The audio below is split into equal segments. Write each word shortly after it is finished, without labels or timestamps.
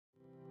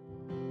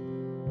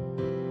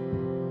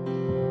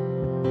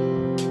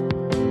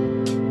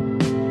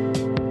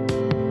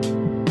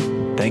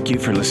Thank you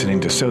for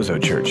listening to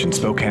Sozo Church in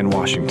Spokane,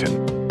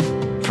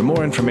 Washington. For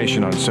more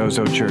information on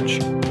Sozo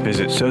Church,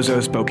 visit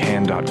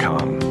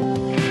sozospokane.com.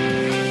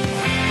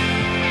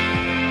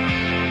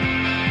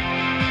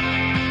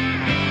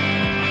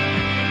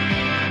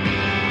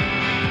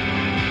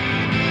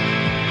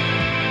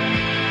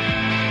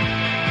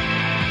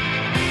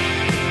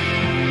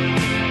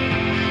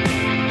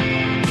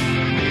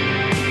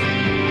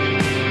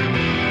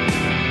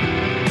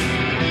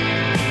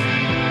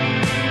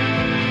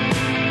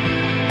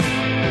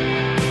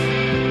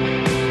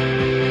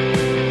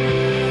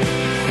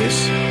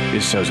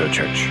 Sozo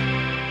Church.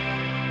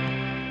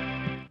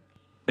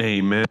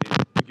 Amen.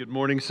 Good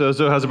morning,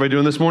 Sozo. How's everybody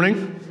doing this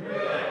morning?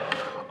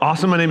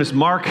 Awesome. My name is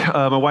Mark.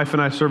 My wife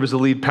and I serve as the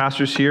lead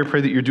pastors here.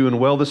 Pray that you're doing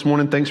well this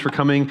morning. Thanks for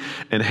coming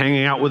and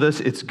hanging out with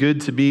us. It's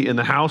good to be in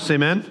the house.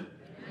 Amen?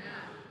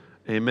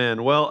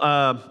 Amen.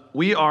 Well,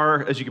 we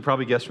are, as you could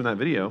probably guess from that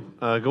video,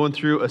 going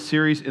through a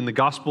series in the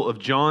Gospel of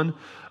John.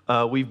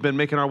 We've been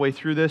making our way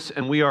through this,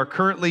 and we are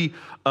currently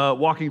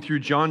walking through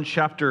John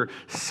chapter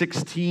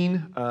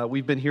 16.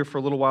 We've been here for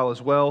a little while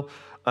as well,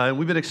 and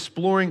we've been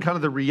exploring kind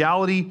of the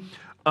reality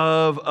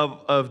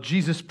of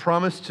Jesus'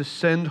 promise to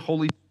send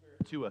Holy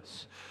Spirit to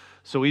us.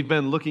 So we've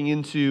been looking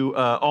into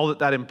all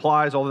that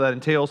implies, all that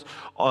entails,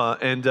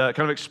 and kind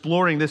of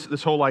exploring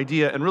this whole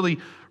idea, and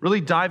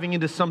really diving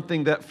into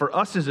something that for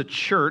us as a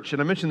church,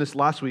 and I mentioned this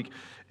last week,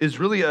 is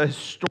really a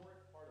historic.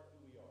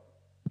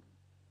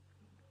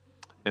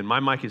 And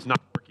my mic is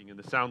not working, and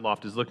the sound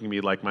loft is looking at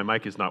me like my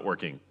mic is not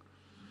working.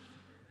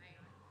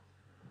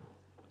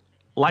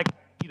 Like,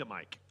 I need a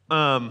mic.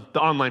 The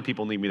online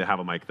people need me to have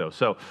a mic, though.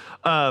 So,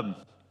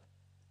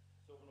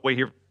 wait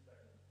here.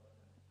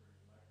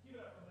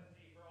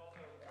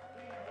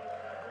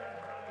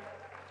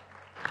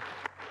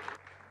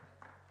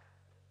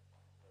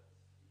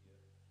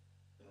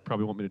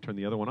 Probably want me to turn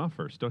the other one off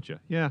first, don't you?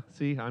 Yeah,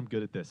 see, I'm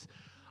good at this.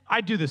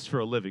 I do this for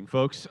a living,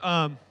 folks.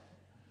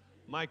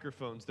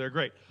 Microphones, they're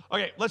great.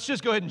 Okay, let's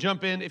just go ahead and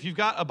jump in. If you've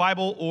got a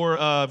Bible or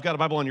you've got a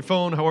Bible on your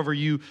phone, however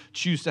you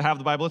choose to have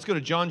the Bible, let's go to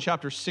John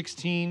chapter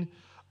 16,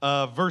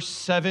 verse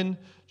 7.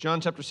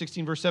 John chapter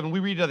 16, verse 7. We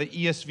read it out of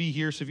the ESV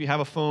here, so if you have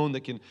a phone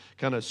that can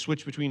kind of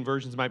switch between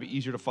versions, it might be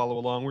easier to follow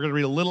along. We're going to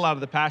read a little out of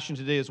the Passion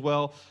today as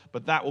well,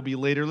 but that will be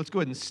later. Let's go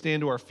ahead and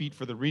stand to our feet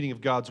for the reading of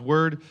God's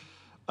Word.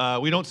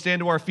 We don't stand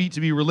to our feet to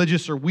be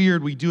religious or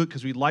weird. We do it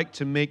because we like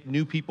to make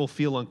new people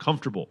feel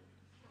uncomfortable.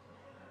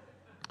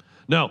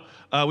 No,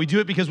 we do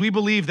it because we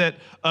believe that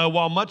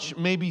while much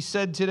may be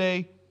said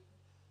today,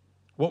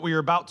 what we are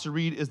about to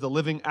read is the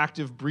living,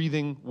 active,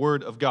 breathing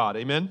Word of God.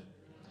 Amen?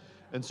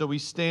 And so we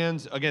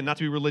stand, again, not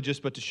to be religious,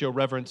 but to show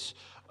reverence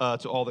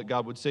to all that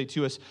God would say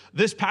to us.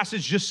 This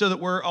passage, just so that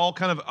we're all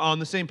kind of on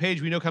the same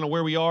page, we know kind of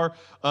where we are.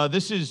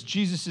 This is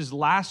Jesus'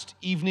 last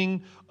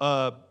evening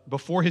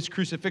before his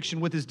crucifixion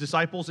with his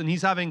disciples, and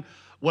he's having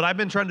what I've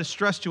been trying to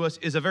stress to us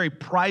is a very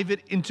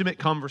private, intimate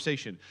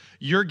conversation.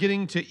 You're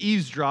getting to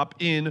eavesdrop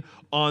in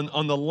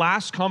on the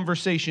last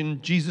conversation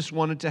Jesus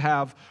wanted to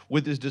have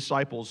with his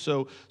disciples.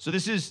 So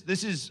this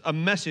is a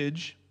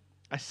message.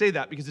 I say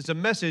that because it's a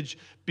message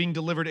being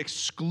delivered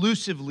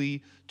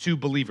exclusively to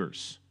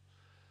believers.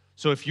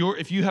 So if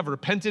you have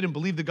repented and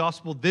believed the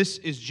gospel, this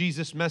is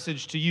Jesus'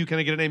 message to you. Can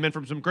I get an amen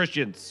from some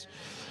Christians?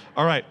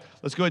 All right,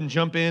 let's go ahead and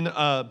jump in.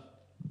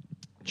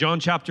 John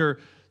chapter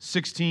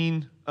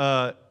 16,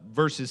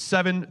 verses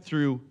 7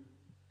 through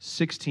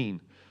 16.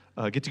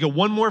 Get to go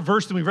one more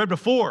verse than we've read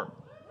before.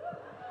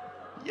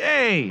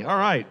 Yay! All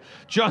right.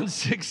 John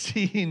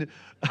 16,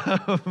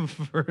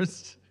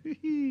 verse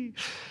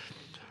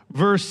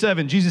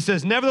 7. Jesus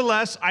says,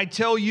 "Nevertheless, I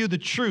tell you the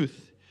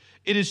truth.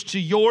 It is to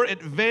your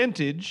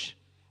advantage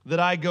that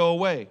I go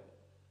away.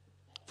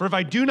 For if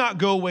I do not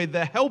go away,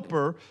 the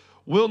Helper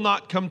will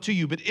not come to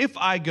you. But if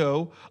I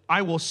go,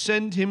 I will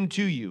send him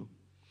to you.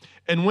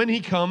 And when he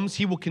comes,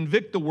 he will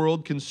convict the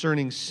world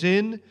concerning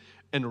sin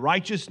and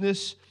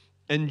righteousness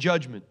and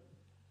judgment.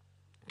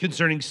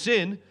 Concerning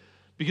sin,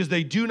 because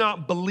they do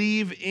not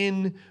believe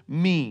in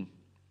me.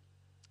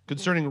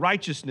 Concerning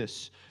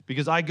righteousness,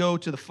 because I go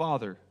to the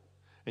Father,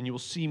 and you will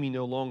see me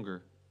no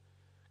longer.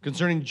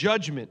 Concerning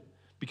judgment,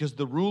 because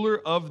the ruler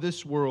of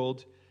this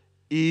world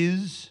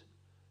is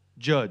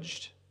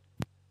judged."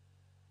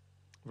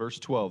 Verse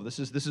 12.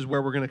 This is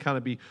where we're going to kind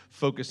of be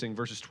focusing,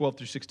 verses 12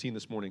 through 16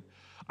 this morning.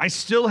 "I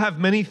still have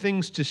many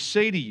things to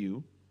say to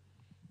you,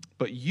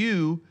 but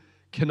you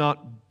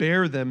cannot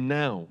bear them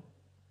now.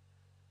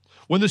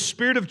 When the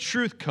Spirit of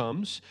truth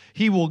comes,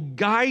 he will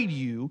guide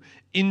you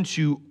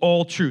into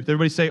all truth."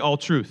 Everybody say all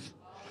truth.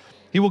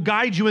 "He will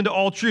guide you into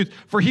all truth,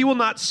 for he will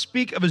not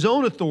speak of his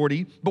own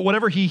authority, but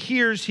whatever he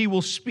hears, he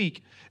will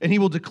speak, and he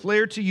will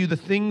declare to you the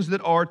things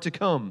that are to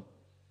come.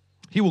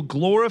 He will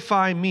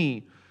glorify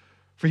me,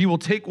 for he will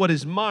take what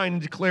is mine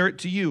and declare it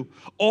to you.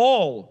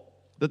 All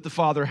that the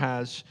Father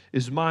has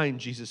is mine,"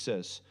 Jesus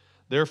says.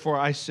 "Therefore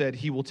I said,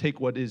 he will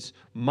take what is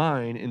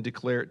mine and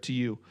declare it to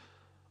you.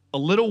 A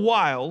little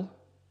while,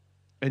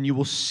 and you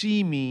will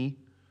see me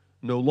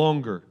no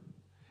longer.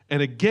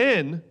 And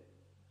again,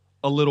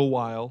 a little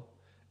while,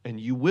 and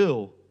you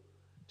will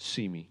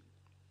see me."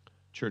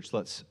 Church,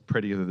 let's pray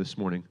together this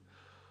morning.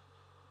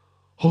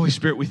 Holy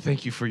Spirit, we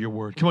thank you for your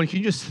word. Come on, can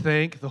you just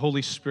thank the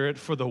Holy Spirit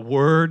for the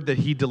word that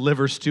he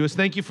delivers to us?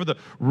 Thank you for the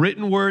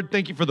written word.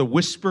 Thank you for the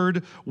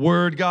whispered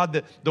word,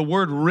 God, the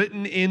word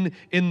written in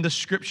the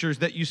scriptures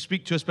that you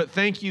speak to us. But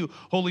thank you,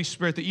 Holy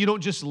Spirit, that you don't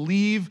just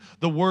leave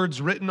the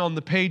words written on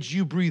the page.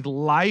 You breathe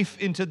life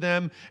into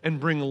them and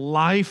bring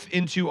life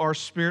into our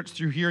spirits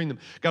through hearing them.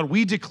 God,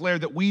 we declare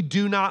that we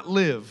do not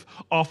live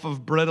off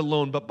of bread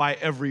alone, but by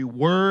every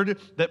word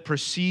that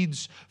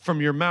proceeds from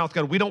your mouth.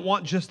 God, we don't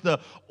want just the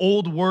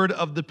old word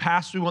of the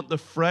past. We want the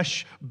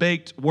fresh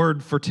baked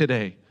word for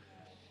today.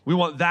 We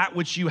want that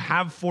which you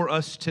have for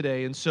us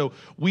today. And so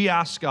we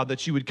ask, God,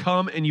 that you would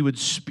come and you would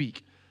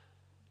speak.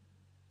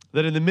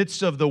 That in the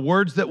midst of the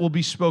words that will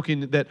be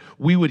spoken, that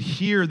we would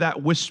hear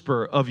that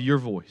whisper of your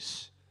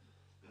voice.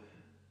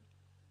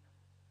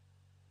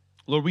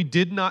 Lord, we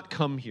did not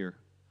come here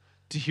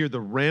to hear the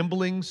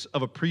ramblings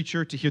of a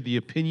preacher, to hear the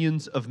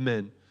opinions of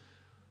men.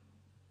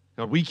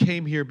 God, we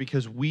came here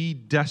because we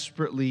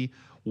desperately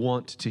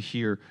want to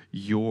hear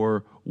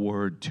your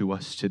word to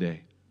us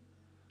today.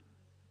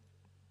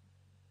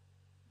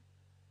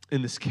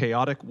 In this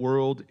chaotic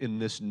world, in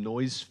this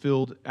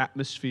noise-filled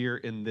atmosphere,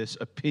 in this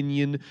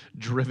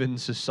opinion-driven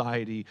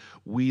society,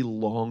 we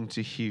long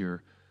to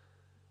hear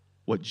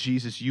what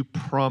Jesus, you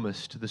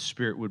promised the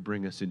Spirit would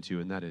bring us into,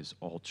 and that is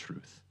all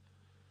truth.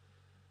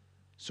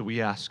 So we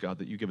ask, God,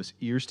 that you give us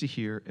ears to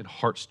hear and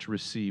hearts to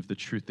receive the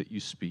truth that you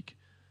speak.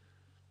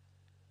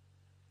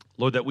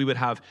 Lord, that we would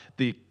have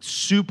the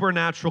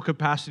supernatural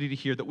capacity to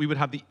hear, that we would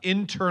have the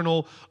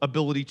internal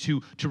ability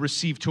to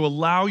receive, to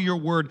allow your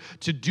word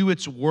to do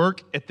its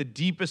work at the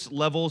deepest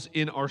levels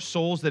in our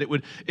souls, that it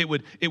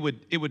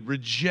would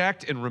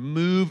reject and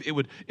remove, it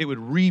would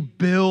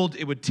rebuild,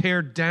 it would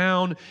tear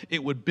down,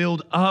 it would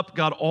build up.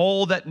 God,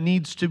 all that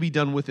needs to be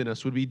done within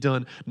us would be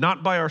done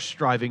not by our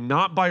striving,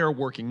 not by our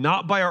working,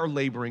 not by our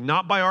laboring,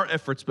 not by our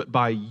efforts, but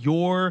by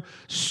your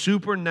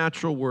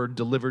supernatural word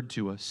delivered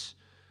to us.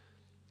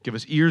 Give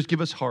us ears,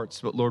 give us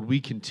hearts, but Lord, we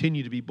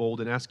continue to be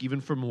bold and ask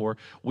even for more.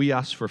 We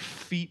ask for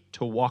feet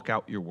to walk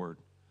out your word.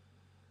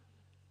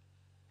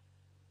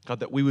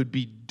 God, that we would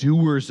be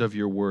doers of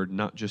your word,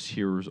 not just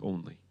hearers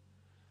only.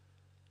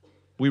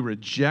 We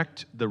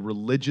reject the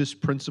religious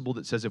principle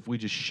that says if we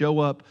just show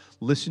up,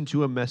 listen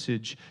to a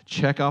message,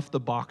 check off the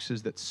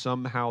boxes, that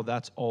somehow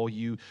that's all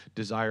you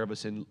desire of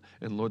us. And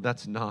Lord,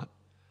 that's not.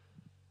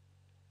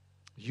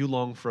 You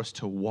long for us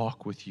to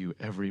walk with you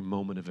every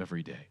moment of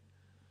every day.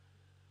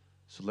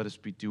 So let us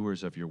be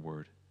doers of your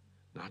word,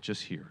 not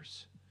just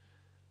hearers.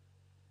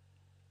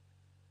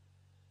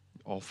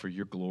 All for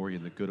your glory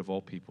and the good of all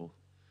people.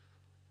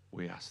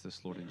 We ask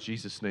this, Lord, in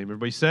Jesus' name.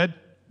 Everybody said?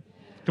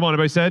 Come on,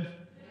 everybody said?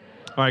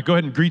 All right, go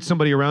ahead and greet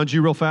somebody around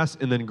you real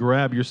fast and then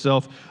grab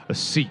yourself a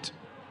seat.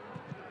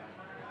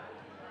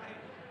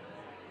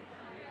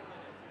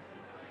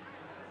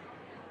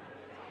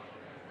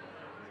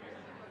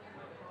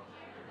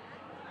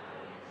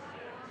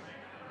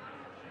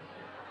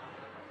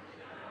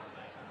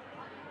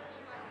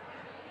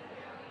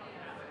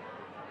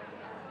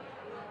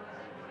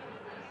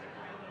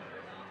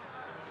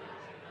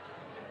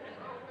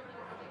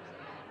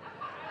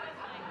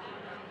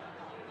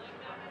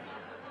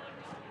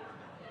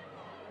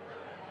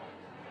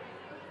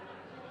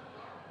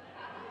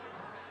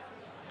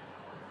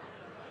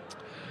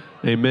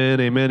 Amen,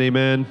 amen,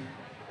 amen.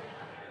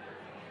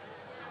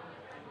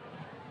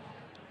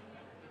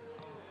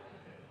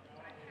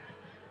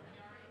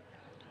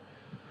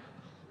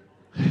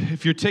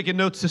 If you're taking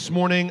notes this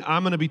morning,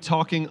 I'm going to be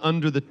talking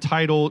under the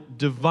title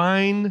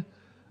Divine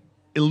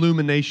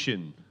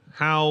Illumination,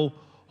 how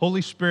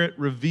Holy Spirit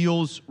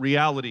reveals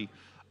reality.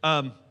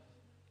 I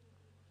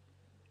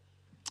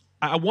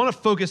want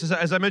to focus,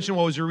 as I mentioned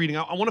while I was reading,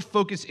 I want to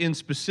focus in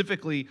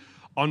specifically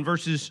on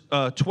verses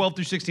 12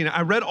 through 16.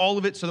 I read all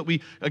of it so that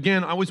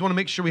I always want to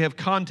make sure we have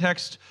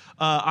context.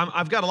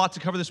 I've got a lot to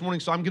cover this morning,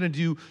 so I'm going to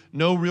do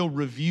no real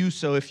review.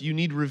 So if you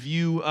need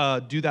review,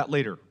 do that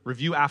later.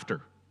 Review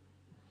after.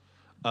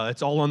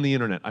 It's all on the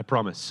internet, I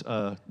promise.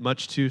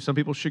 Much to some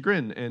people's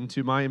chagrin and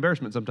to my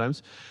embarrassment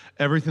sometimes.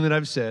 Everything that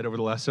I've said over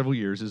the last several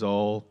years is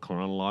all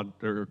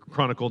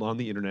chronicled on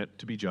the internet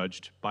to be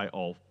judged by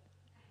all.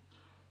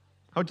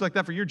 How would you like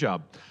that for your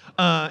job?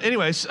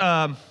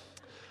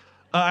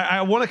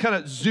 I want to kind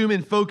of zoom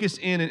in, focus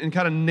in, and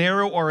kind of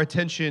narrow our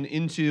attention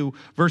into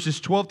verses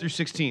 12 through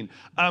 16.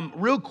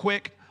 Real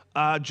quick,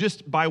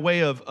 just by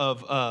way of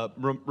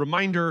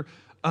reminder,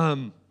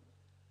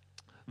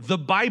 the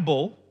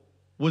Bible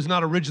was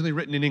not originally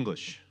written in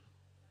English.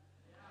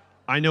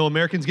 I know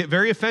Americans get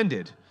very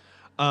offended.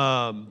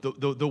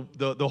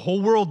 The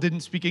whole world didn't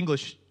speak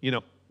English, you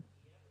know.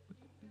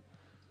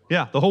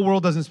 Yeah, the whole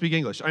world doesn't speak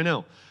English. I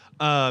know.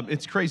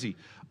 It's crazy.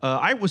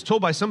 I was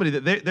told by somebody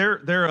that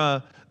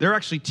they're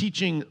actually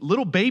teaching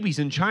little babies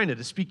in China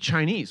to speak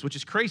Chinese, which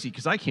is crazy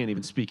because I can't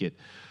even speak it.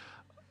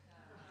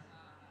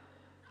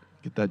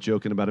 Get that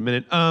joke in about a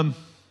minute.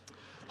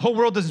 whole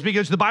world doesn't speak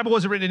English. The Bible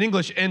wasn't written in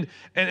English, and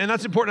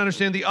that's important to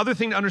understand. The other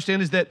thing to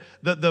understand is that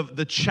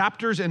the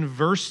chapters and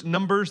verse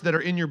numbers that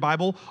are in your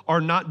Bible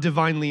are not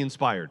divinely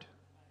inspired.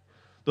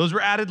 Those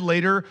were added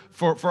later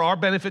for our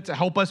benefit to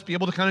help us be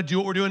able to kind of do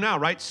what we're doing now,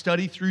 right?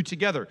 Study through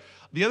together.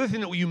 The other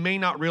thing that you may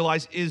not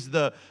realize is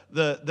the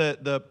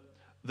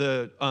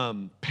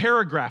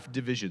paragraph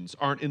divisions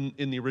aren't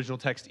in the original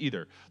text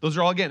either. Those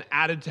are all, again,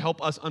 added to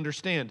help us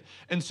understand.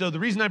 And so the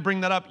reason I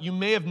bring that up, you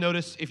may have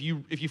noticed, if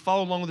you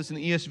follow along with this in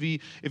the ESV,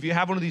 if you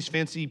have one of these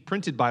fancy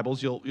printed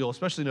Bibles, you'll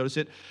especially notice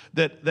it,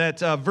 that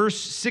verse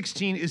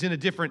 16 is in a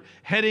different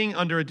heading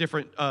under a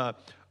different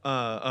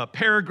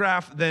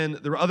paragraph than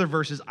the other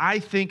verses. I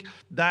think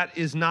that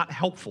is not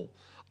helpful.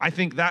 I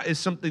think that is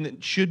something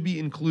that should be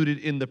included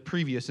in the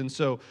previous. And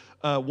so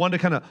wanted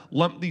to kind of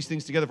lump these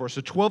things together for us.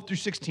 So 12 through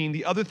 16,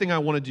 the other thing I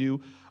want to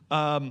do,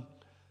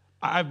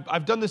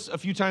 I've done this a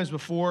few times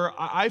before.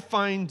 I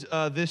find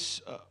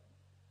this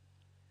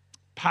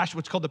Passion,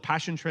 what's called the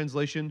Passion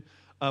Translation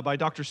by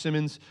Dr.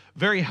 Simmons,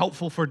 very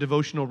helpful for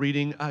devotional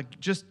reading.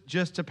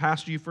 Just to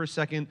pastor you for a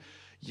second,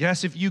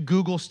 yes, if you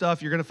Google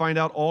stuff, you're going to find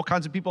out all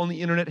kinds of people on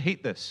the internet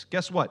hate this.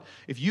 Guess what?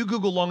 If you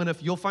Google long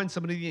enough, you'll find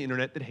somebody on the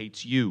internet that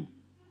hates you.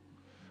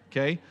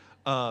 Okay?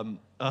 Are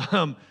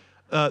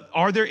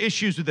there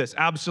issues with this?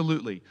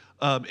 Absolutely.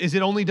 Is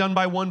it only done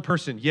by one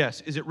person?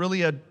 Yes. Is it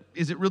really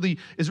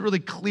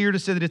clear to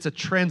say that it's a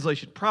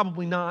translation?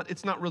 Probably not.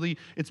 It's not really.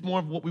 It's more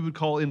of what we would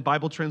call in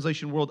Bible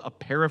translation world a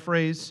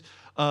paraphrase.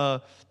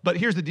 But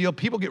here's the deal.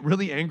 People get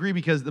really angry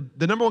because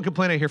the number one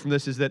complaint I hear from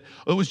this is that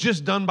it was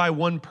just done by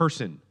one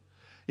person.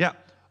 Yeah.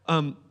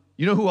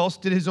 You know who else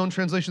did his own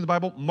translation of the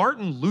Bible?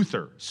 Martin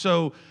Luther.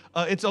 So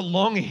it's a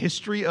long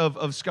history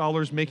of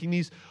scholars making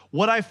these.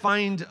 What I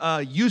find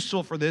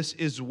useful for this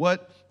is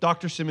what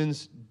Dr.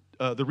 Simmons,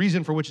 the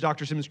reason for which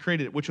Dr. Simmons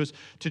created it, which was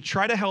to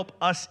try to help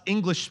us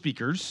English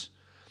speakers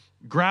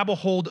grab a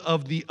hold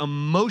of the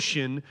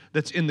emotion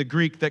that's in the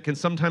Greek that can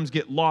sometimes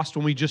get lost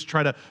when we just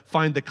try to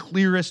find the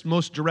clearest,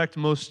 most direct,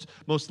 most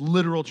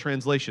literal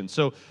translation.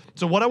 So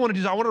what I want to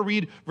do is I want to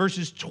read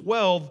verses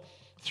 12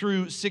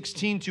 through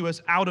 16 to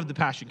us out of the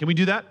Passion. Can we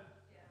do that?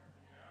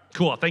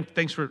 Cool.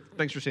 Thanks for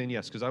saying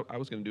yes, because I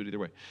was going to do it either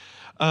way.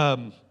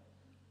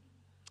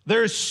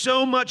 There is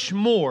so much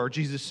more,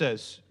 Jesus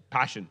says,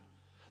 Passion.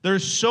 There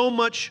is so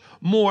much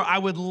more I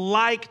would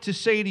like to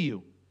say to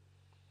you,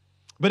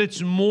 but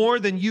it's more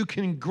than you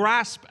can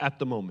grasp at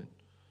the moment.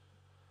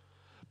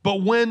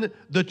 But when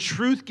the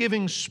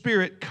truth-giving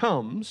Spirit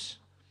comes,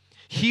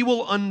 He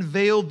will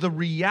unveil the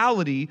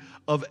reality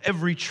of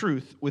every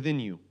truth within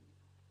you.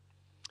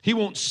 He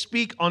won't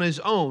speak on His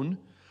own,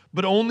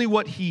 but only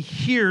what He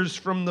hears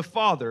from the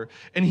Father,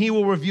 and He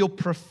will reveal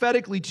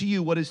prophetically to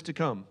you what is to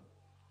come.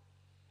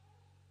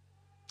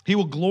 He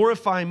will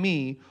glorify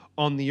me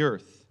on the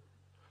earth,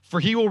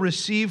 for He will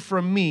receive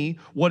from me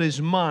what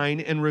is mine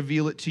and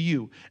reveal it to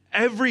you.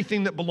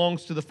 Everything that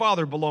belongs to the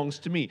Father belongs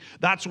to me.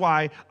 That's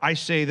why I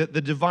say that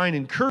the divine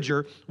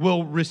encourager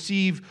will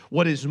receive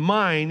what is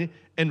mine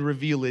and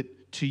reveal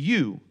it to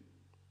you.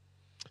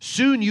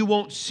 Soon you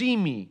won't see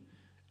me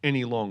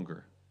any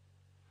longer.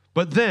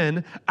 But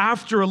then,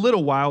 after a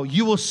little while,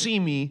 you will see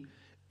me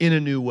in a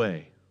new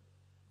way.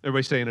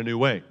 Everybody say in a new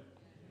way.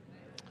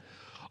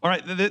 All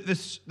right,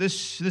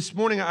 this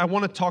morning I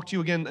want to talk to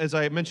you again, as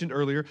I mentioned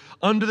earlier,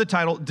 under the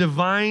title,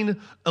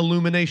 Divine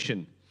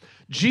Illumination.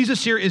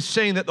 Jesus here is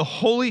saying that the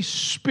Holy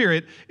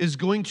Spirit is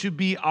going to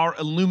be our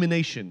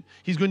illumination.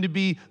 He's going to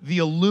be the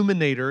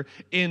illuminator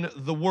in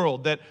the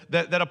world.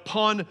 That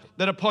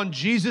upon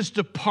Jesus'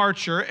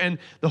 departure and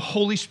the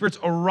Holy Spirit's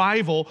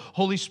arrival,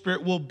 Holy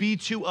Spirit will be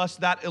to us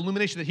that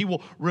illumination, that He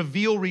will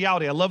reveal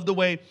reality. I love the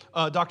way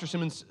Dr.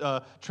 Simmons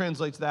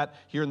translates that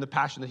here in the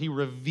Passion, that He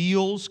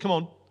reveals,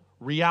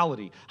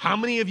 reality. How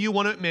many of you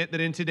want to admit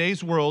that in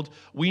today's world,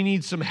 we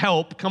need some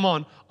help,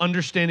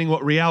 understanding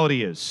what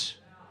reality is?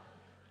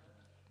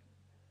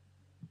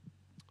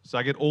 So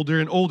I get older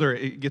and older,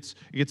 it gets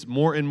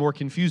more and more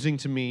confusing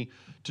to me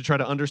to try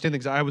to understand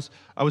things. I was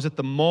at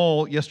the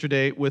mall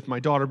yesterday with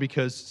my daughter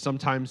because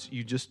sometimes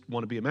you just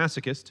want to be a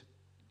masochist.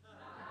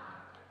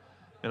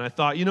 And I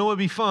thought, what would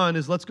be fun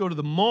is let's go to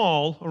the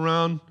mall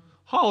around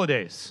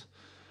holidays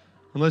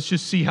and let's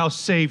just see how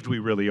saved we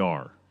really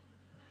are.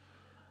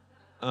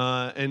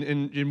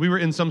 And we were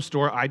in some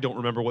store, I don't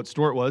remember what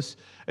store it was,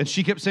 and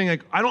she kept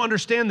saying, I don't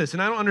understand this,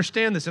 and I don't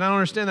understand this, and I don't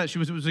understand that.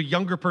 It was a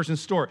younger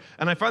person's store.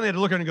 And I finally had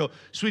to look at her and go,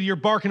 sweetie, you're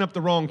barking up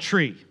the wrong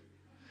tree.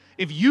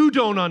 If you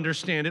don't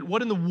understand it,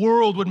 what in the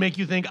world would make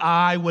you think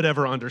I would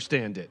ever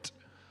understand it?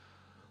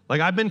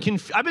 I've been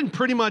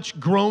pretty much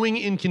growing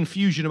in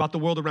confusion about the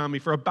world around me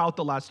for about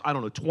the last,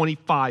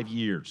 25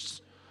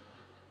 years.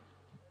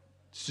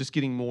 It's just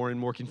getting more and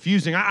more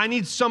confusing. I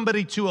need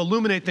somebody to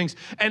illuminate things.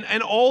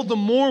 And all the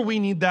more we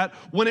need that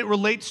when it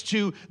relates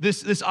to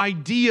this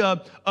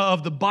idea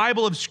of the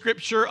Bible, of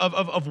Scripture,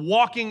 of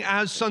walking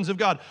as sons of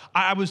God.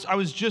 I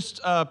was just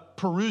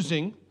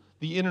perusing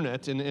the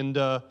internet,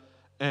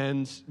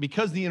 and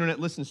because the internet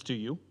listens to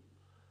you,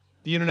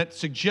 The internet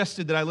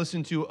suggested that I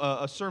listen to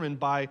a sermon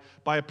by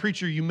a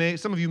preacher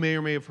some of you may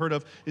or may have heard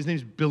of. His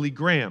name's Billy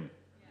Graham.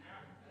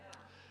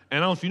 And I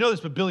don't know if you know this,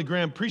 but Billy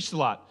Graham preached a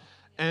lot.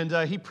 And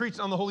he preached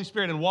on the Holy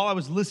Spirit. And while I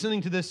was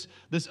listening to this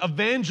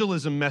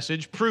evangelism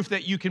message, proof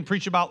that you can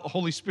preach about the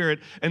Holy Spirit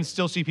and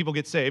still see people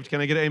get saved.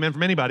 Can I get an amen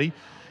from anybody?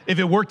 If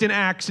it worked in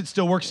Acts, it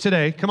still works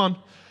today. Come on.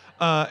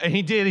 And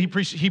he did. He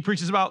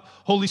preaches about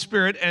Holy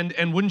Spirit.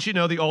 And wouldn't you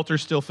know, the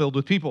altar's still filled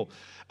with people.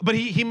 But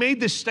he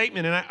made this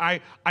statement,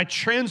 and I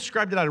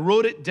transcribed it. I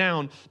wrote it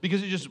down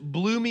because it just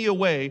blew me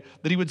away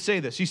that he would say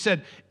this. He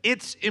said,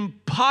 it's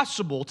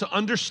impossible to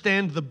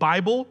understand the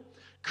Bible,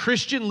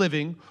 Christian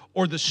living,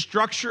 or the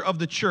structure of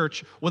the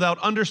church without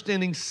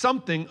understanding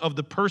something of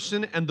the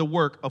person and the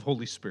work of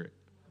Holy Spirit.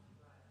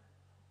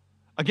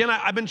 Again,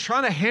 I've been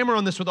trying to hammer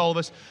on this with all of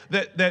us,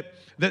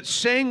 that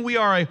saying we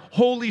are a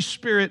Holy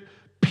Spirit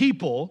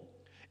people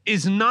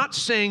is not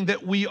saying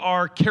that we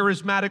are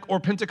charismatic or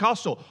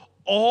Pentecostal.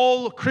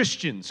 All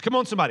Christians, come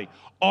on somebody,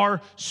 are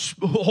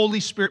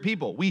Holy Spirit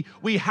people.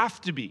 We have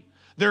to be.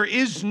 There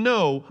is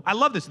no, I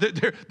love this,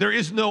 there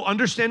is no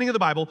understanding of the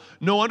Bible,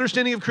 no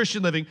understanding of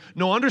Christian living,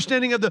 no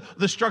understanding of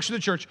the structure of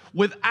the church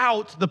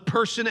without the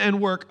person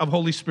and work of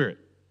Holy Spirit.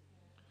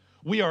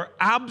 We are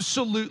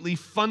absolutely,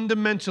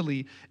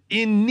 fundamentally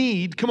in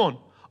need, come on,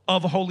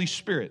 of Holy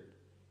Spirit.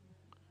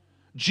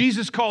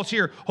 Jesus calls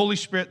here Holy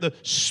Spirit the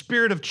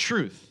Spirit of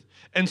truth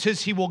and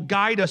says he will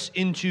guide us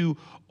into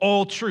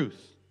all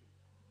truth.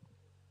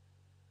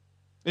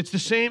 It's the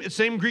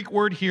same Greek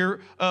word here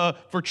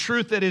for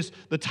truth that is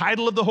the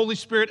title of the Holy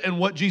Spirit and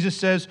what Jesus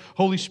says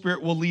Holy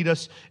Spirit will lead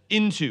us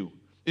into.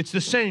 It's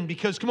the same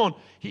because, come on,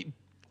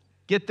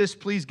 get this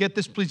please.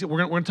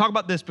 We're going to talk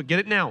about this, but get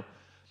it now.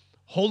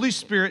 Holy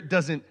Spirit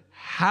doesn't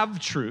have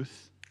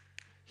truth.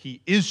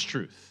 He is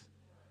truth.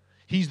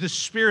 He's the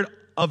Spirit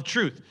of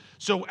truth.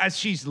 So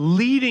as he's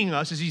leading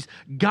us, as he's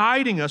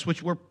guiding us,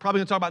 which we're probably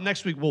going to talk about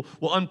next week,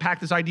 we'll unpack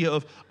this idea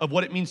of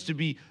what it means to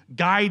be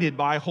guided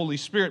by Holy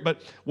Spirit.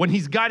 But when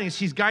he's guiding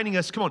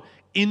us, come on,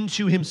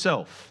 into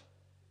himself.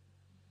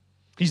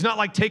 He's not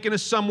like taking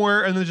us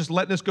somewhere and then just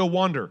letting us go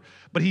wander.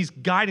 But he's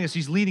guiding us,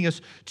 he's leading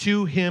us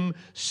to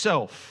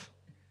himself.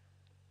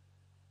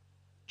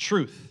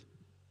 Truth.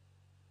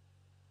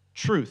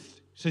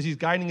 Truth. He says he's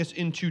guiding us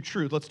into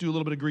truth. Let's do a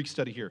little bit of Greek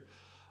study here.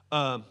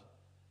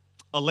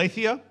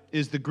 Aletheia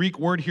is the Greek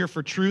word here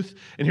for truth.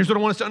 And here's what I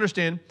want us to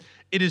understand.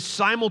 It is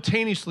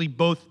simultaneously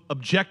both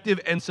objective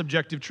and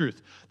subjective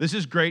truth. This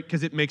is great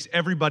because it makes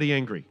everybody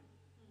angry.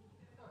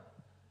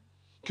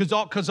 Because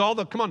all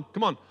the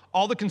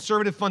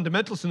conservative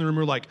fundamentalists in the room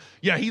are like,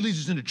 yeah, he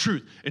leads us into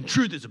truth. And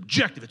truth is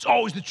objective. It's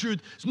always the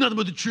truth. It's nothing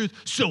but the truth.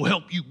 So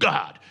help you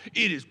God.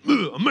 It is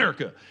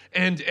America.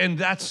 And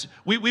that's,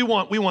 we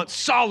want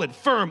solid,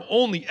 firm,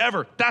 only,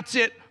 ever. That's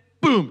it.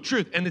 Boom,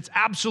 truth. And it's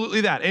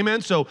absolutely that.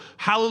 Amen? So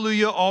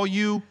hallelujah, all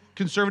you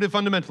conservative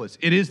fundamentalists.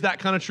 It is that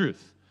kind of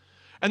truth.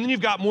 And then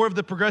you've got more of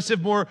the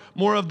progressive, more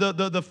of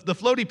the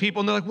floaty people.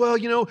 And they're like, well,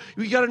 you know,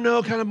 we got to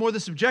know kind of more of the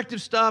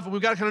subjective stuff. And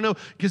we've got to kind of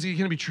know because it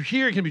can be true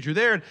here, it can be true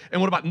there.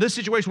 And what about in this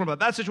situation? What about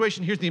that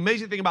situation? Here's the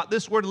amazing thing about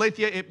this word,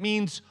 aletheia. It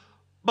means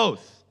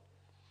both.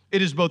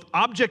 It is both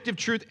objective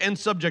truth and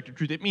subjective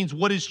truth. It means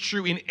what is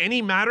true in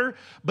any matter,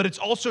 but it's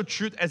also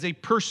truth as a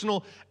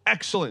personal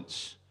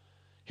excellence.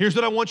 Here's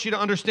what I want you to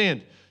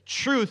understand.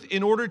 Truth,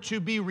 in order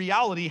to be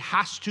reality,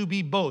 has to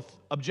be both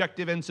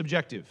objective and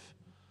subjective.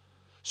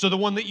 So the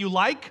one that you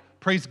like,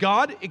 praise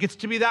God, it gets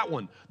to be that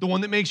one. The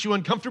one that makes you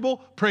uncomfortable,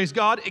 praise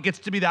God, it gets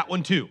to be that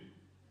one too.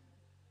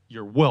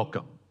 You're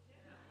welcome.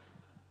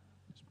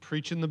 Just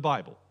preaching the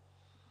Bible.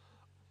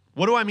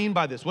 What do I mean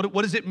by this? What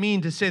does it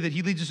mean to say that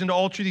he leads us into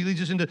all truth? He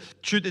leads us into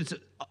truth that's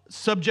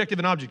subjective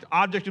and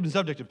objective and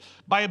subjective.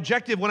 By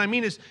objective, what I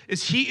mean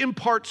is he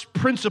imparts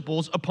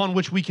principles upon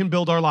which we can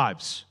build our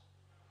lives.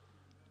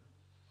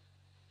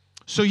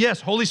 So yes,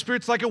 Holy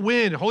Spirit's like a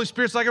wind, Holy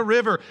Spirit's like a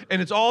river,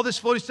 and it's all this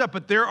floaty stuff,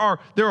 but there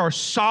are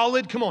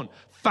solid,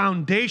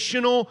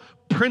 foundational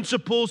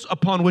principles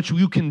upon which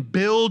you can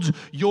build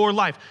your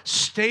life.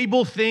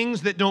 Stable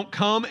things that don't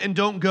come and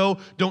don't go,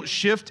 don't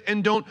shift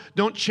and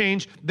don't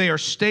change. They are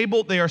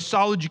stable, they are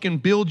solid. You can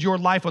build your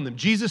life on them.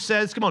 Jesus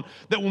says,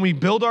 that when we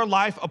build our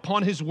life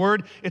upon his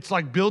word, it's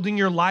like building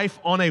your life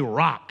on a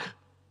rock.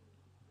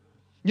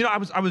 You know,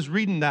 I was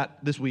reading that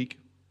this week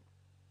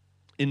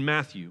in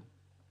Matthew.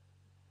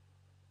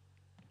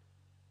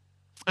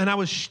 And I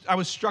was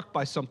struck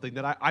by something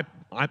that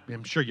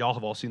I'm sure y'all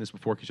have all seen this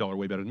before because y'all are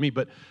way better than me,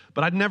 but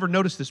I'd never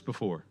noticed this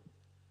before.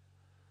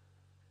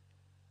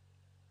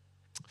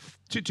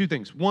 Two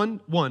things.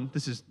 One,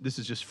 this is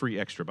just free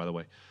extra, by the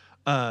way.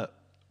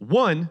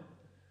 One, have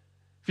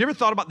you ever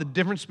thought about the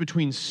difference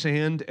between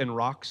sand and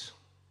rocks?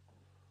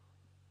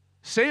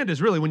 Sand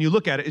is really, when you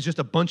look at it, is just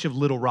a bunch of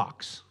little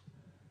rocks.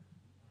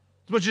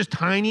 It's just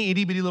tiny,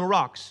 itty-bitty little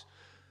rocks.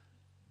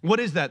 What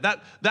is that?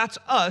 That's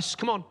us,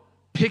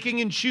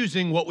 picking and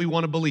choosing what we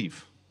want to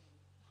believe.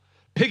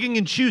 picking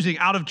and choosing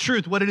out of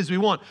truth what it is we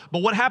want. But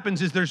what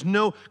happens is there's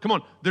no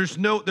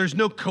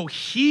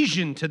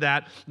cohesion to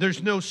that.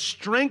 There's no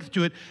strength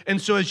to it.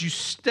 And so as you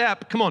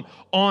step,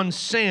 on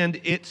sand,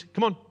 it,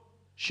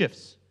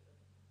 shifts.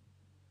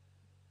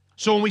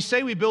 So when we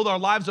say we build our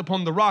lives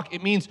upon the rock,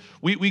 it means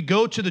we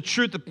go to the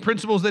truth, the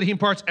principles that he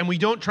imparts, and we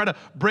don't try to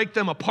break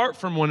them apart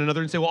from one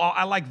another and say, well,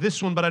 I like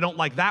this one, but I don't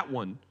like that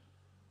one.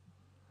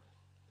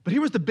 But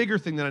here was the bigger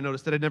thing that I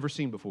noticed that I'd never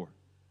seen before.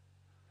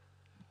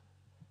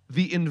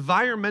 The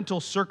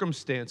environmental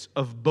circumstance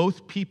of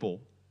both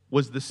people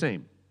was the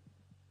same.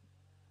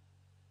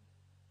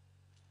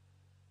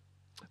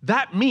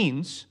 That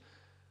means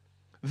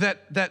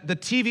that the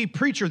TV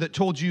preacher that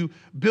told you,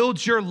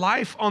 build your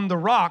life on the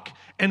rock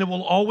and it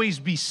will always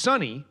be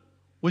sunny,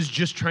 was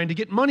just trying to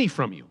get money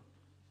from you.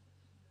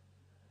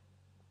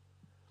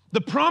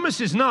 The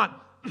promise is not,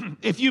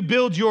 if you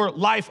build your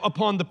life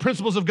upon the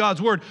principles of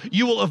God's word,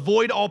 you will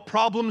avoid all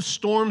problems,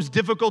 storms,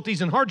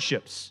 difficulties, and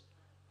hardships.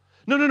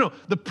 No.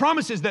 The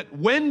promise is that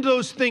when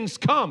those things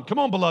come,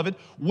 beloved,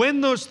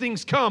 when those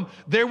things come,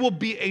 there will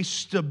be a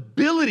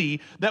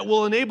stability that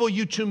will enable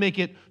you to make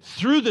it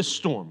through the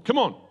storm. Come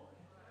on.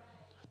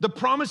 The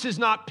promise is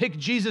not pick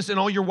Jesus and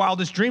all your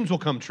wildest dreams will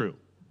come true.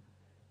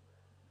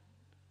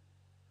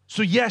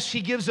 So yes,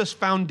 he gives us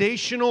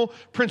foundational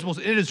principles.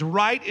 It is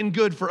right and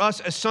good for us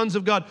as sons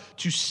of God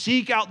to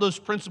seek out those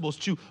principles,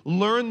 to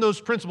learn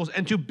those principles,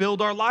 and to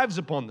build our lives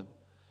upon them.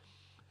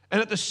 And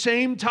at the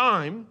same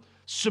time,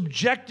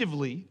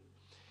 subjectively,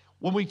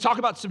 when we talk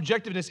about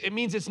subjectiveness, it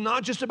means it's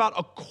not just about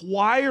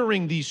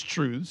acquiring these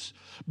truths,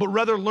 but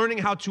rather learning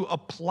how to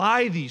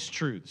apply these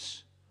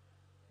truths.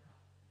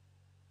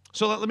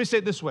 So let me say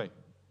it this way.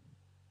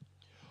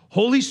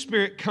 Holy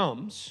Spirit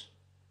comes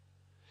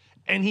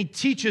and he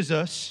teaches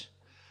us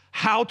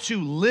how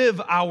to live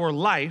our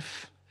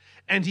life,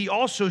 and he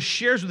also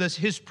shares with us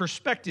his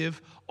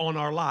perspective on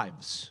our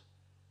lives.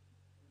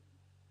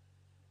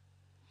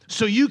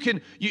 So you've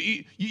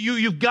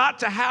got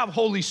to have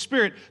Holy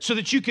Spirit so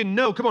that you can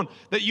know,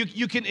 that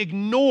you can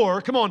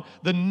ignore,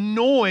 the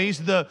noise,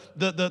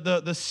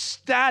 the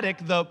static,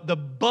 the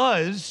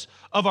buzz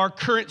of our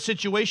current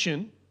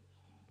situation,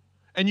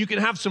 and you can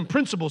have some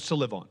principles to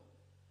live on.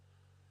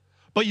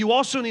 But you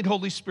also need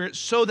Holy Spirit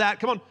so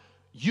that,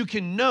 you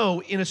can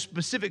know in a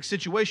specific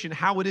situation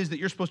how it is that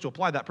you're supposed to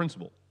apply that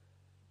principle.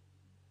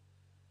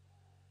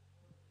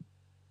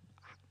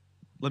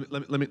 Let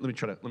me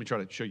try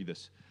to show you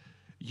this.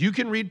 You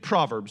can read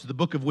Proverbs, the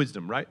book of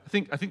wisdom, right? I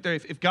think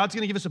that if God's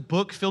going to give us a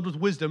book filled with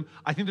wisdom,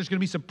 I think there's going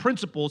to be some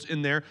principles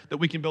in there that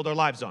we can build our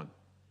lives on.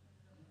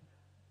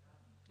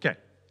 Okay.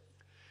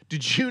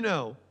 Did you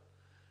know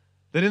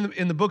that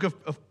in the book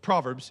of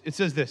Proverbs, it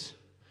says this,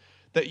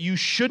 that you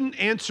shouldn't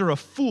answer a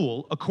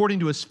fool according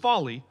to his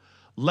folly,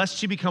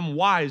 lest he become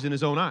wise in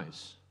his own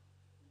eyes?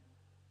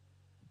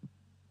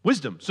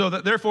 Wisdom. So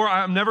that therefore,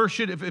 I never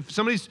should, if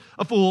somebody's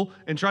a fool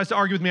and tries to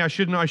argue with me, I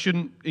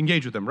shouldn't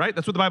engage with them, right?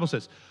 That's what the Bible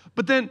says.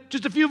 But then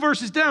just a few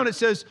verses down, it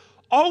says,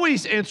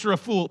 always answer a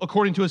fool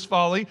according to his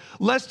folly,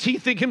 lest he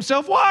think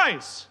himself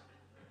wise.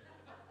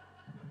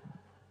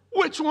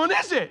 Which one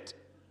is it?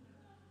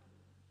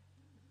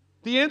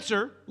 The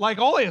answer, like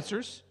all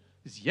answers,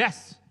 is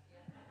yes.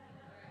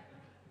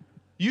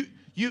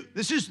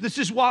 This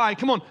is why,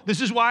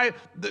 this is why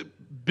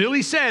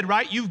Billy said,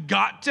 right, you've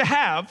got to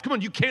have,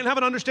 you can't have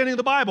an understanding of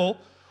the Bible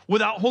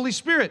without Holy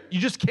Spirit.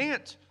 You just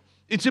can't.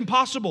 It's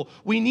impossible.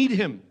 We need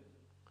him.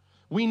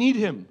 We need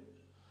him.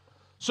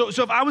 So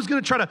if I was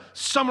going to try to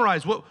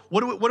summarize, what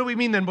do we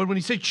mean then? But when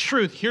you say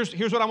truth, here's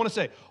what I want to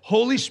say.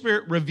 Holy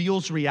Spirit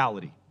reveals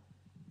reality.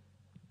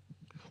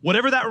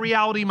 Whatever that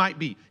reality might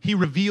be, he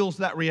reveals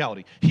that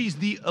reality. He's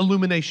the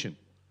illumination.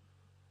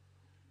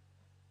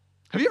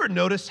 Have you ever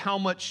noticed how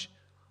much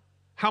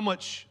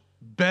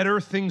better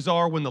things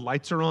are when the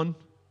lights are on?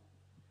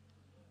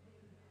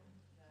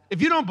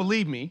 If you don't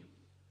believe me,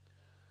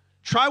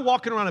 try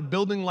walking around a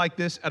building like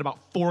this at about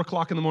 4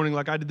 o'clock in the morning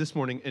like I did this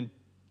morning and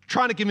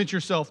trying to convince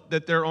yourself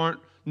that there aren't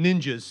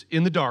ninjas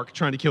in the dark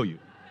trying to kill you.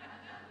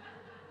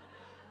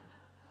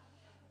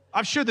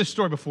 I've shared this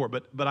story before,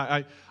 but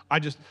I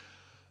just,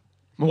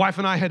 my wife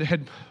and I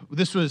had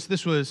this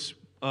was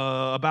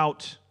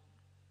about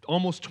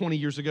almost 20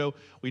 years ago.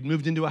 We'd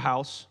moved into a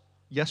house.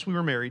 Yes, we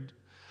were married.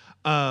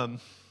 Yeah,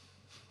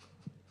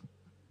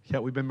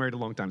 we've been married a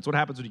long time. It's what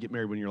happens when you get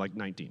married when you're like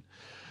 19.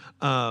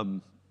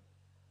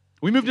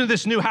 We moved into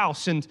this new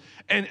house, and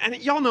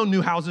y'all know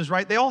new houses,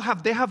 right?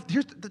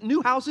 Here's the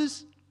new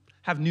houses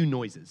have new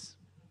noises.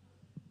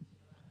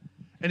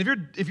 And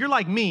if you're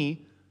like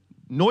me,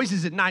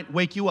 noises at night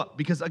wake you up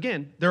because,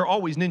 again, there are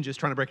always ninjas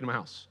trying to break into my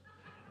house.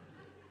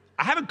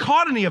 I haven't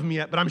caught any of them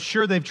yet, but I'm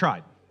sure they've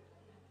tried.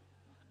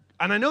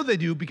 And I know they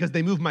do because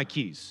they move my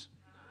keys.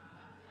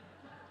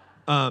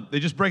 They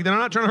just break. They're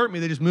not trying to hurt me.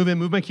 They just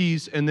move my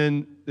keys, and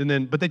then.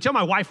 But they tell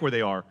my wife where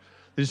they are.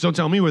 They just don't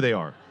tell me where they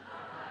are.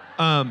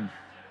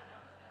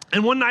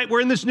 And one night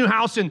we're in this new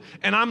house, and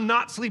I'm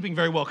not sleeping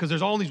very well because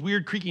there's all these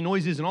weird creaky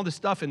noises and all this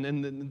stuff, and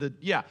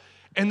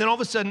then all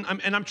of a sudden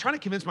I'm trying to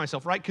convince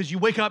myself, right? Because you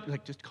wake up, you're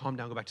like, just calm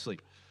down, go back to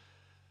sleep.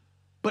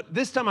 But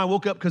this time I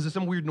woke up because of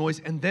some weird noise,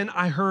 and then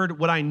I heard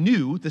what I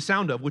knew the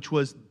sound of, which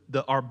was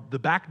the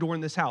back door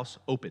in this house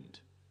opened.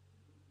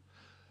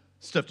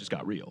 Stuff just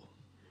got real.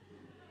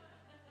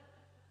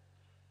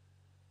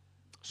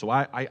 So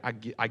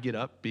I get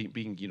up,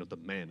 being the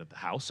man of the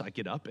house. I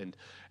get up and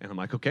I'm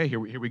like, okay, here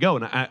we go.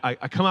 And I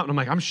come out and I'm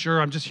like, I'm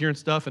sure I'm just hearing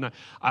stuff. And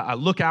I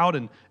look out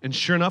and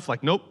sure enough,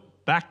 like, nope,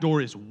 back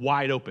door is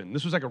wide open.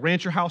 This was like a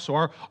rancher house, so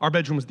our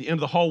bedroom was the end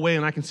of the hallway,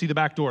 and I can see the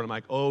back door. And I'm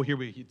like, oh,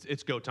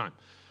 it's go time.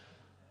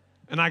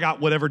 And I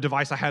got whatever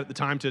device I had at the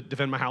time to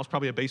defend my house,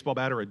 probably a baseball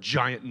bat or a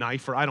giant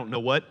knife or I don't know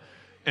what,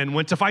 and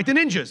went to fight the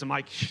ninjas. I'm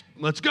like,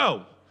 let's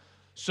go.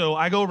 So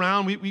I go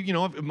around,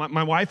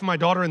 my wife and my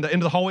daughter in the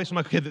end of the hallway, so I'm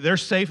like, okay, they're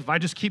safe. If I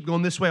just keep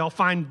going this way, I'll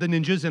find the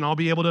ninjas and I'll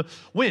be able to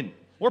win.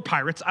 Or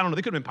pirates, I don't know,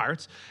 they could have been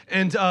pirates.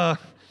 And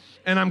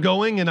I'm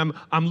going and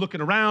I'm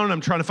looking around,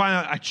 I'm trying to find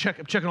out, I'm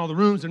checking all the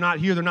rooms, they're not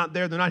here, they're not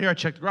there, they're not here. I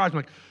check the garage, I'm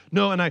like,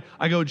 no, and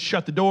I go and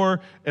shut the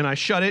door, and I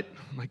shut it,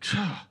 I'm like,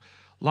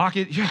 lock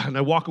it, yeah, and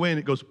I walk away and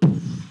it goes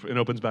poof and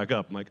opens back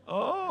up. I'm like,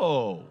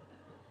 oh,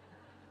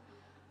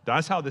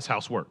 that's how this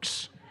house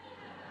works.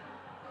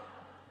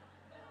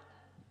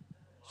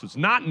 So it's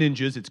not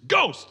ninjas, it's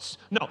ghosts.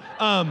 No.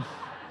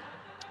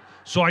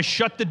 So I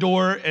shut the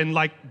door and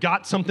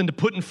got something to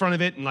put in front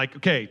of it and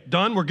okay,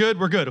 done, we're good,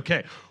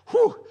 okay.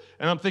 Whew.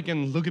 And I'm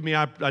thinking, look at me,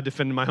 I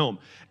defended my home.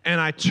 And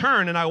I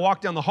turn and I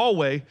walk down the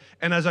hallway,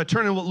 and as I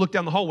turn and look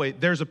down the hallway,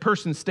 there's a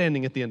person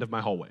standing at the end of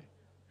my hallway.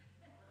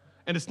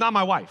 And it's not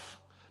my wife,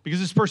 because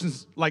this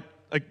person's like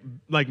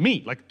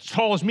me,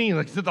 tall as me,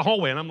 it's at the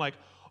hallway, and I'm like,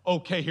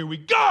 okay, here we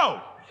go.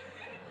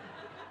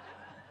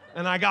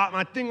 And I got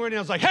my thing ready, and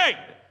I was like, hey!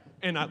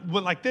 And I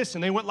went like this,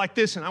 and they went like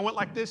this, and I went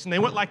like this, and they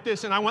went like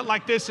this, and I went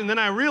like this, and then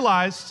I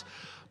realized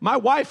my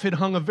wife had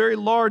hung a very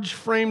large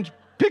framed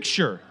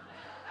picture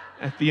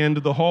at the end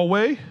of the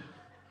hallway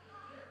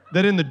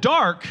that in the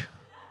dark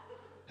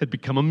had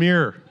become a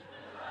mirror.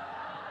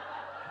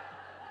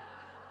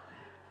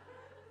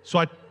 So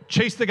I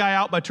chased the guy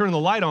out by turning the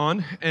light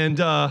on and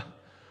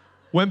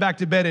went back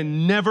to bed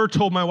and never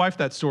told my wife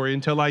that story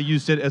until I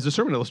used it as a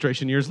sermon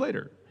illustration years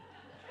later.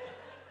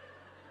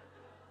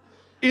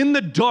 In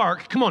the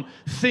dark, come on,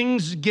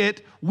 things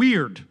get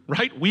weird,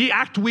 right? We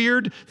act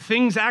weird,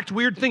 things act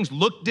weird, things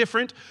look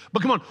different.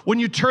 But come on, when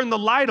you turn the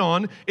light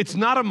on, it's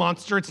not a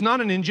monster, it's not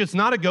a ninja, it's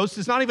not a ghost,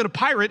 it's not even a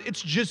pirate,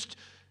 it's just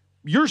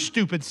your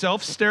stupid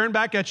self staring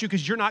back at you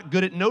because you're not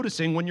good at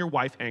noticing when your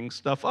wife hangs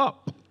stuff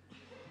up.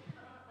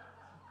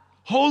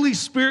 Holy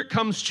Spirit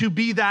comes to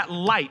be that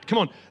light, come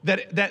on,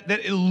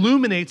 that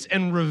illuminates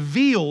and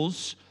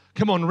reveals,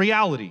 come on,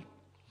 reality.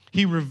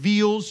 He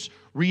reveals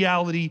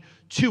reality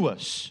to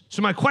us.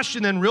 So my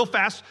question then, real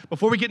fast,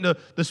 before we get into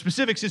the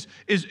specifics,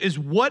 is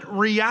what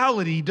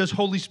reality does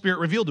Holy Spirit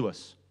reveal to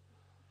us?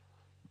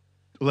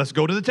 Let's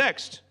go to the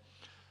text.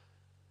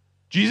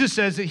 Jesus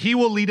says that he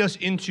will lead us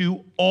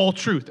into all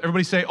truth.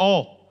 Everybody say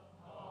all.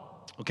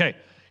 Okay,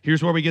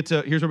 here's where we get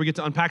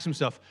to unpack some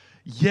stuff.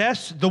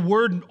 Yes, the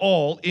word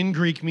all in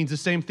Greek means the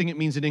same thing it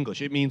means in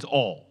English. It means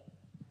all.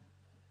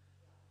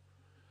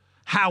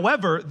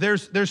 However,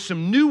 there's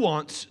some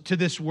nuance to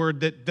this word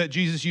that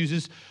Jesus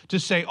uses to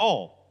say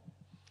all.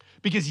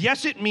 Because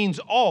yes, it means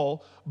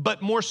all,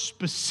 but more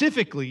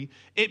specifically,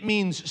 it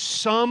means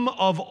some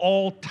of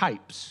all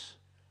types.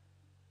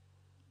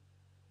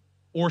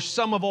 Or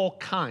some of all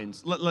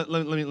kinds. Let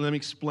me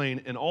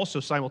explain, and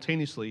also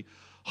simultaneously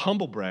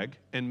humble brag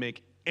and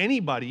make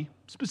anybody,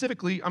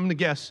 specifically, I'm going to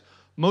guess,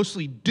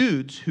 mostly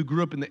dudes who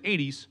grew up in the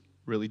 80s,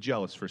 really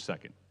jealous for a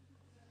second.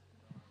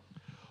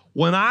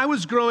 When I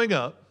was growing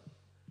up,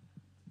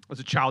 as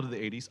a child of the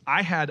 80s,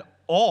 I had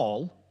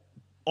all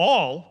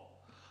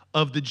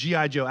of the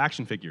G.I. Joe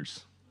action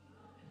figures.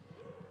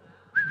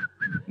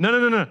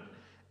 No.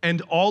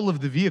 And all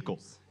of the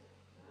vehicles.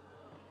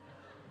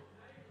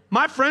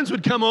 My friends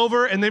would come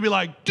over and they'd be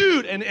like,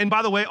 dude, and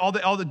by the way, all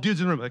the dudes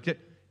in the room, like,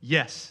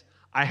 yes,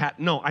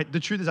 the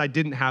truth is I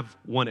didn't have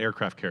one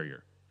aircraft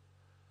carrier.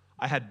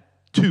 I had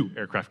 2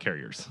 aircraft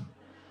carriers.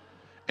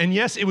 And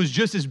yes, it was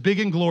just as big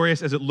and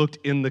glorious as it looked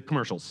in the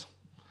commercials.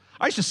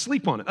 I used to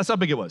sleep on it. That's how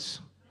big it was.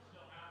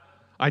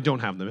 I don't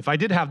have them. If I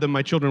did have them,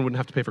 my children wouldn't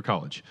have to pay for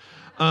college.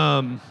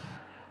 No,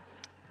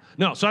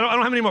 so I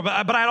don't have any more,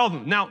 but I had all of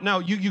them. Now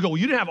you go, well,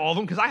 you didn't have all of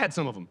them because I had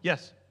some of them.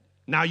 Yes.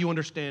 Now you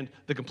understand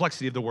the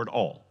complexity of the word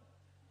all.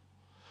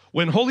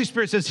 When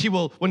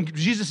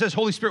Jesus says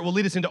Holy Spirit will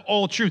lead us into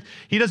all truth,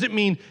 he doesn't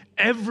mean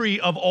every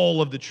of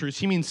all of the truths.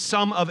 He means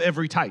some of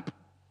every type.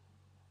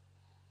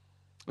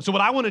 So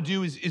what I want to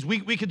do is we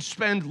could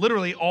spend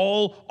literally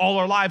all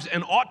our lives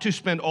and ought to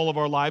spend all of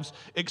our lives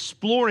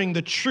exploring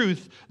the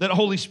truth that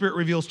Holy Spirit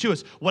reveals to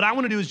us. What I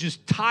want to do is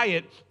just tie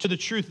it to the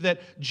truth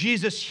that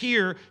Jesus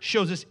here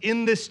shows us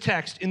in this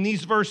text, in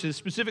these verses,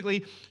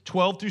 specifically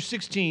 12 through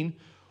 16.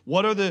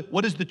 What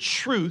is the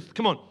truth,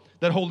 come on,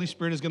 that Holy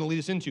Spirit is going to lead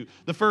us into?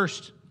 The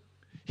first,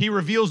 he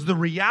reveals the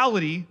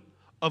reality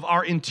of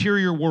our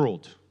interior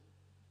world.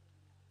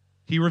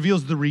 He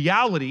reveals the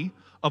reality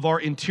of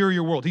our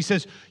interior world. He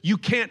says, you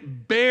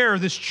can't bear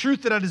this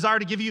truth that I desire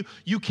to give you.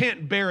 You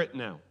can't bear it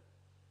now.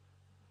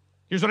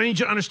 Here's what I need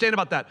you to understand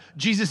about that.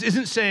 Jesus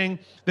isn't saying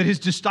that his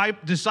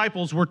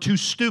disciples were too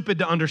stupid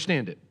to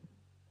understand it.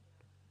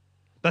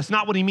 That's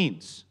not what he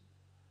means.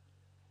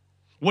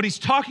 What he's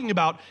talking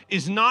about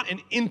is not an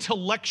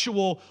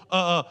intellectual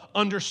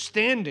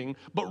understanding,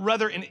 but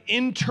rather an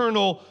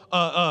internal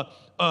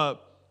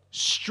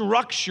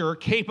structure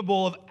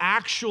capable of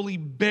actually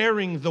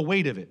bearing the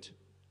weight of it.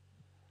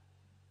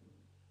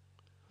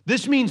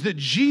 This means that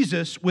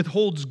Jesus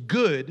withholds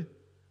good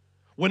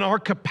when our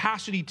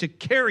capacity to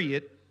carry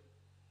it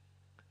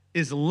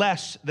is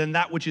less than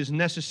that which is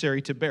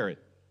necessary to bear it.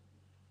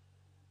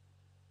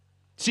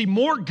 See,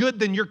 more good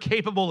than you're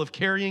capable of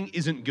carrying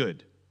isn't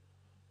good.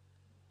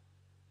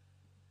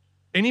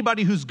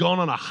 Anybody who's gone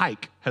on a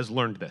hike has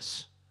learned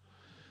this.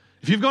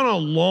 If you've gone on a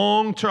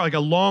long term,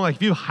 like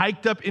if you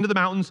hiked up into the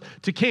mountains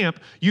to camp,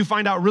 you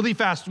find out really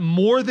fast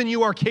more than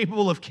you are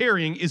capable of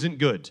carrying isn't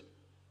good.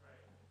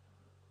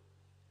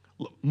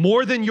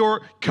 More than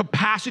your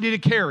capacity to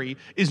carry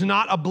is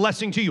not a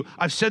blessing to you.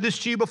 I've said this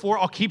to you before.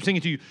 I'll keep saying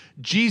it to you.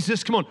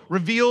 Jesus, come on,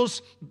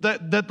 reveals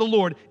that the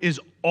Lord is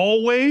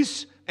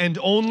always and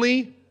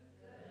only.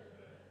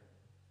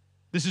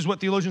 This is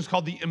what theologians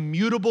call the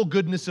immutable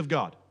goodness of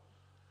God.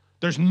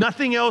 There's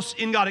nothing else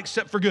in God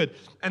except for good.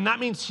 And that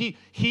means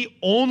he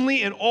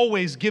only and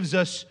always gives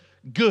us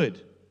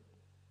good.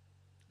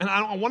 And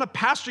I want to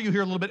pastor you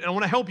here a little bit, and I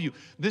want to help you.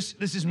 This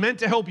is meant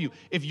to help you.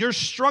 If you're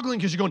struggling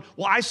because you're going,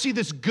 well, I see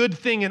this good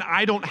thing and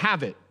I don't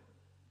have it.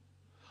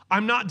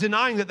 I'm not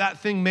denying that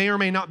thing may or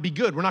may not be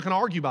good. We're not going to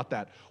argue about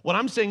that. What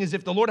I'm saying is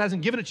if the Lord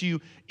hasn't given it to you,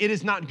 it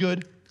is not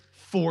good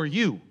for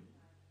you.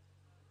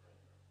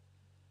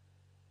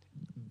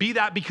 Be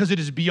that because it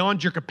is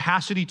beyond your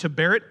capacity to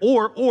bear it,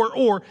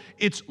 or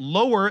it's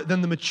lower than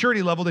the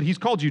maturity level that he's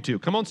called you to.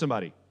 Come on,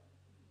 somebody.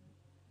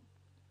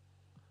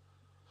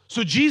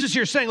 So Jesus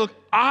here is saying, look,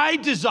 I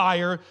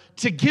desire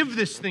to give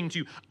this thing to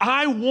you.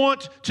 I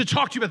want to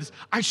talk to you about this.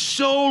 I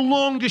so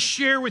long to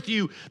share with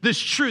you this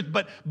truth,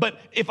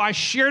 but if I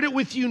shared it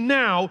with you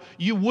now,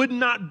 you would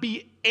not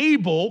be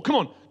able, come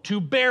on,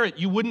 to bear it.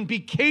 You wouldn't be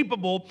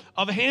capable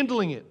of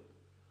handling it.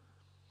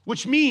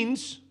 Which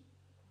means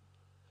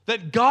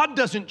that God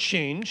doesn't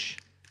change,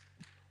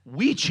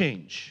 we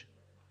change.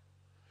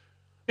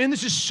 And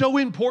this is so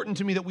important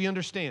to me that we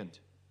understand.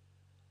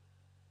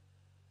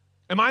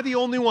 Am I the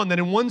only one that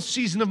in one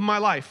season of my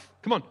life,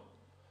 come on,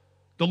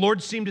 the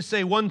Lord seemed to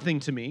say one thing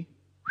to me,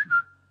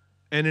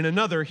 and in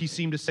another, he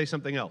seemed to say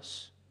something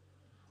else?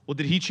 Well,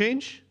 did he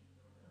change?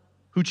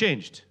 Who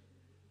changed?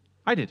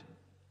 I did.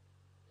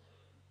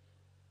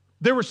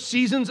 There were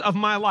seasons of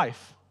my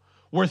life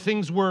where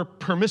things were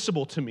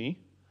permissible to me,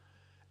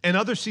 and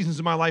other seasons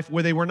of my life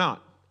where they were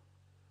not.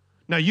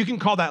 Now, you can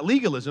call that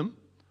legalism,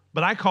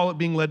 but I call it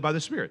being led by the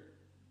Spirit.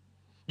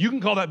 You can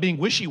call that being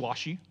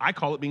wishy-washy. I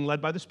call it being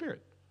led by the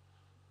Spirit.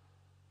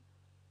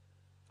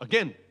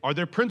 Again, are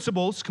there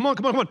principles? Come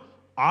on.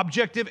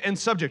 Objective and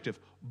subjective,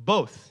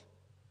 both.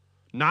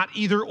 Not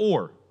either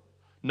or.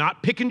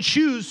 Not pick and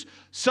choose.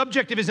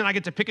 Subjective isn't I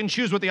get to pick and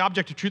choose what the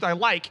objective truth I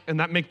like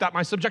and make that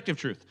my subjective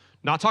truth.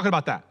 Not talking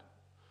about that.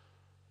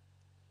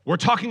 We're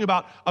talking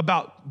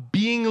about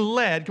being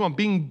led,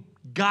 being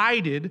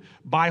guided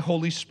by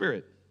Holy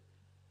Spirit.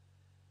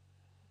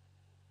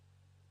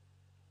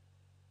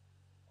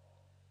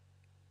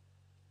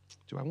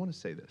 Do I want to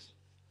say this?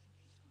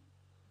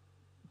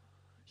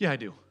 Yeah, I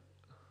do.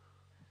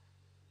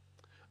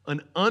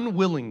 An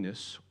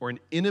unwillingness or an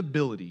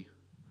inability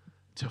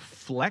to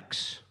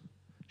flex,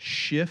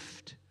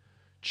 shift,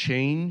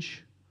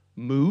 change,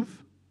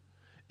 move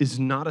is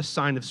not a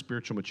sign of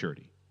spiritual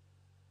maturity.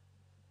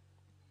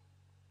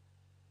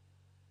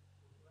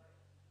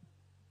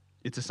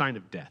 It's a sign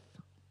of death.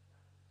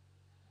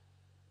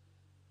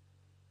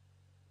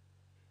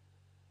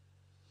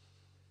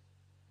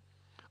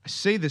 I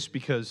say this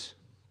because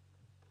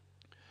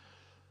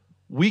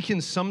we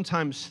can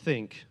sometimes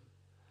think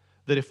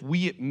that if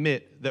we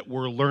admit that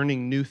we're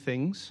learning new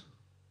things,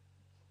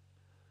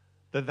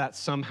 that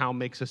somehow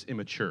makes us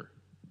immature.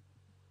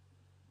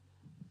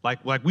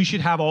 Like we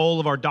should have all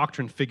of our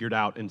doctrine figured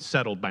out and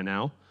settled by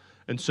now.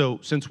 And so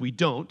since you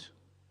don't,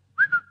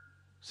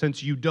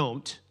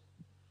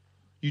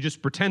 you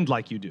just pretend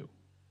like you do.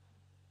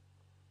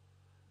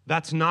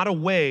 That's not a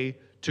way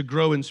to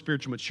grow in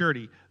spiritual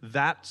maturity.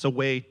 That's a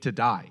way to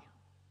die.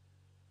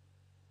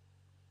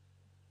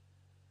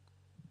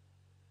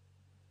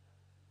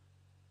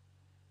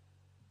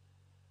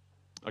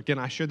 Again,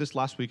 I shared this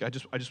last week. I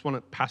just want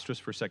to pastor us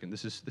for a second.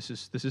 This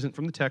isn't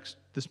from the text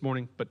this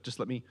morning, but just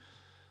let me.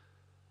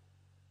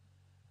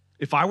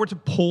 If I were to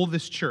poll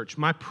this church,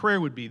 my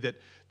prayer would be that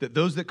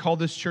those that call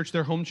this church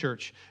their home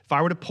church, if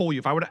I were to poll you,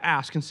 if I were to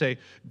ask and say,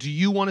 do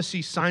you want to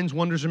see signs,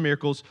 wonders, and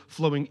miracles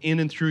flowing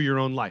in and through your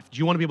own life? Do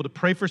you want to be able to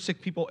pray for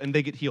sick people and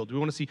they get healed? Do we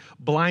want to see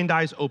blind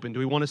eyes open? Do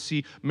we want to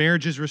see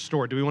marriages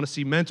restored? Do we want to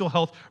see mental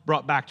health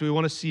brought back? Do we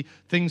want to see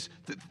things,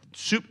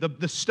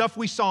 the stuff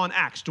we saw in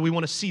Acts, do we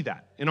want to see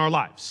that in our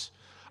lives?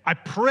 I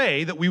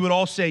pray that we would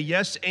all say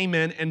yes,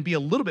 amen, and be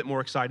a little bit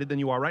more excited than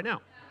you are right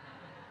now.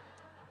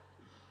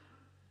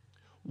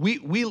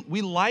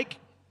 We like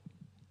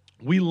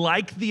We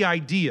like the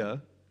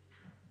idea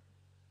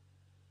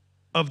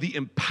of the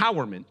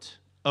empowerment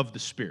of the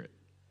Spirit.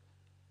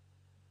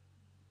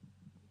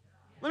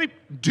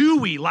 Do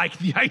we like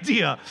the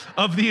idea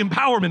of the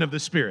empowerment of the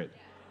Spirit?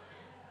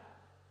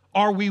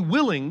 Are we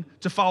willing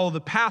to follow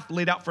the path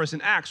laid out for us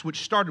in Acts,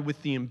 which started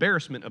with the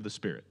embarrassment of the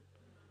Spirit?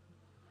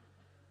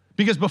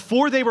 Because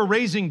before they were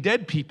raising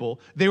dead people,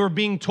 they were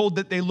being told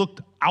that they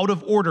looked out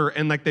of order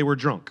and like they were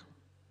drunk.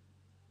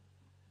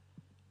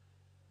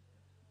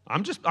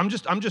 I'm just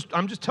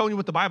telling you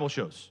what the Bible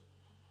shows.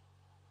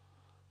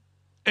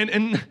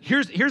 And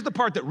here's the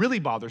part that really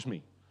bothers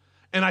me.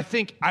 And I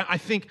think,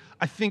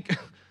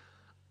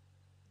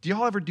 do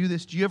y'all ever do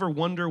this? Do you ever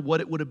wonder what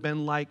it would have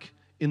been like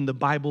in the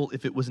Bible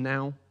if it was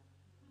now?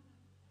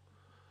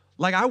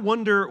 Like, I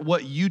wonder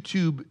what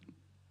YouTube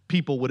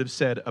people would have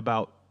said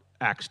about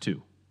Acts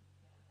 2.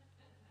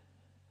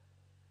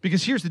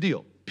 Because here's the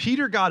deal.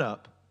 Peter got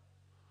up.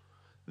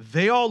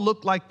 They all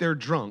look like they're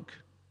drunk.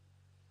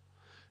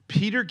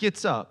 Peter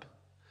gets up,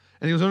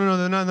 and he goes, no,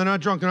 they're not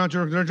drunk, they're not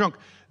drunk.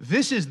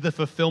 This is the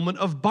fulfillment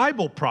of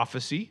Bible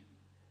prophecy.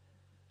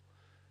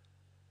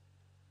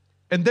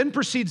 And then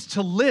proceeds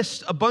to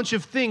list a bunch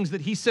of things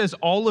that he says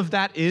all of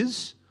that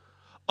is,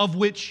 of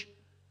which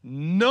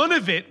none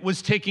of it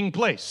was taking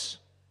place.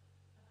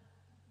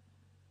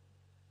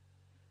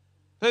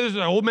 There's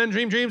old men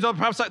dream dreams, all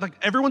prophesy. Like,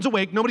 everyone's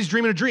awake, nobody's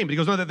dreaming a dream. But he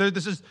goes, no,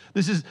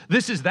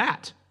 this is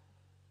that.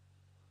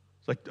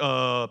 It's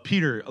like,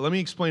 Peter, let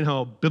me explain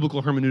how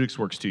biblical hermeneutics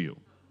works to you.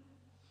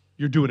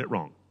 You're doing it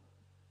wrong,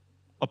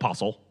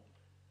 apostle.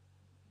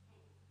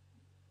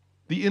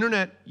 The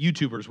internet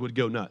YouTubers would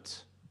go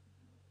nuts.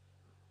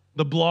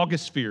 The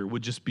blogosphere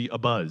would just be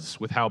abuzz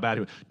with how bad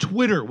it was.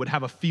 Twitter would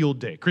have a field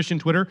day. Christian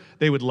Twitter,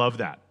 they would love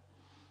that.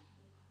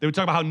 They would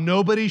talk about how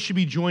nobody should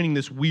be joining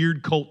this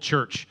weird cult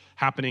church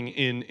happening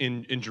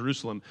in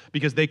Jerusalem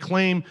because they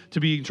claim to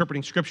be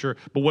interpreting Scripture,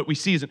 but what we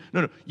see isn't.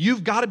 No,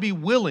 you've got to be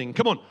willing,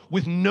 come on,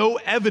 with no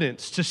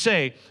evidence to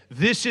say,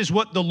 this is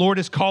what the Lord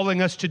is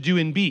calling us to do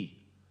and be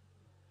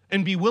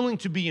willing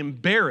to be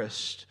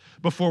embarrassed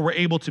before we're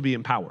able to be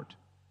empowered.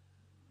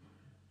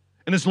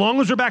 And as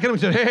long as we're back at him and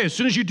say, hey, as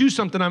soon as you do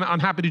something, I'm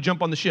happy to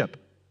jump on the ship.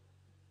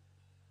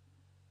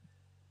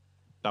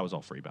 That was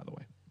all free, by the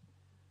way.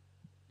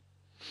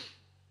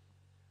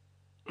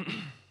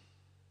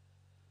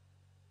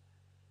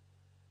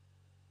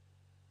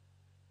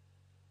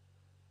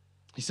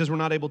 He says we're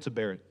not able to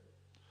bear it.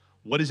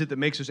 What is it that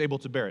makes us able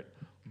to bear it?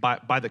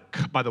 By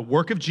the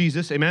work of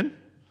Jesus, amen?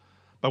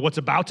 By what's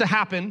about to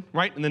happen,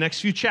 right, in the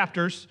next few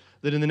chapters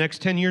that in the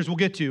next 10 years we'll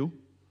get to.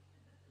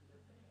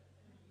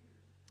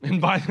 And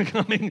by the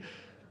coming,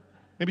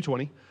 maybe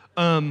 20,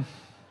 by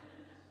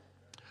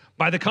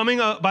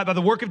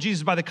the work of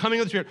Jesus, by the coming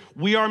of the Spirit,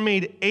 we are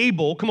made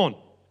able, come on,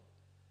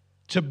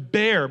 to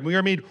bear. We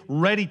are made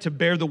ready to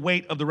bear the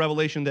weight of the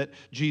revelation that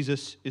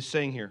Jesus is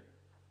saying here.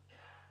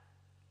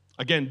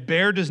 Again,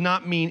 bear does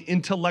not mean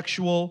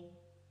intellectual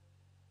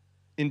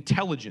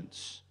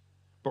intelligence,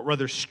 but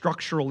rather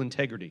structural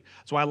integrity.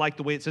 That's why I like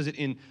the way it says it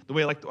in the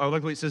way I like the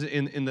way it says it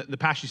in the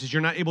passage. He says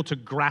you're not able to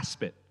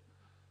grasp it.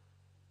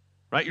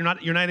 Right? You're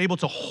not able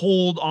to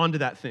hold on to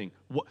that thing.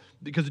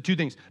 Because of two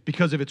things.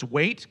 Because of its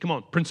weight, come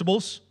on,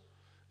 principles,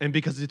 and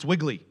because it's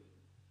wiggly.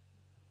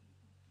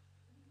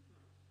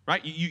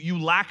 Right?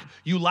 You lack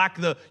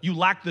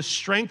the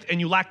strength and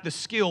you lack the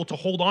skill to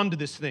hold on to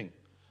this thing.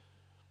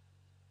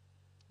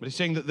 But he's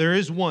saying that there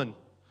is one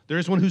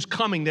who's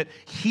coming, that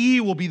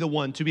he will be the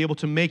one to be able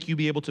to make you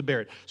be able to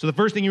bear it. So the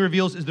first thing he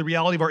reveals is the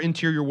reality of our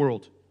interior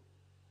world.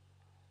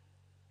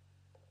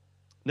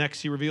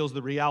 Next, he reveals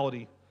the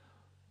reality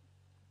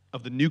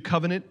of the new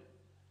covenant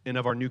and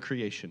of our new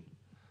creation.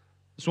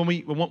 So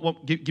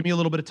give me a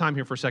little bit of time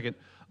here for a second.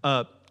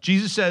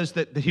 Jesus says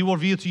that he will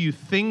reveal to you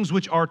things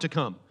which are to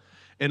come.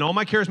 And all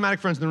my charismatic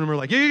friends in the room are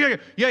like,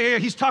 yeah.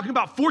 He's talking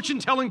about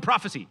fortune-telling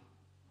prophecy.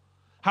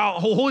 How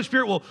the Holy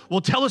Spirit will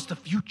tell us the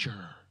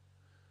future.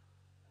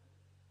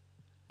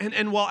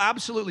 And while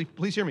absolutely,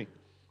 please hear me,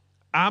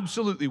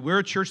 absolutely, we're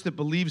a church that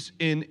believes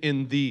in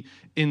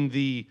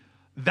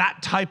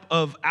that type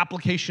of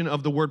application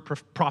of the word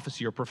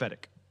prophecy or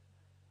prophetic.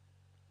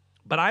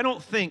 But I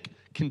don't think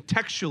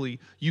contextually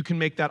you can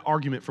make that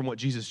argument from what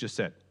Jesus just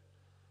said.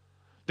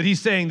 That he's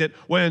saying that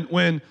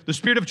when the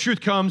Spirit of truth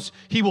comes,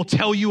 he will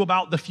tell you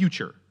about the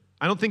future.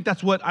 I don't think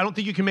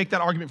you can make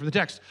that argument from the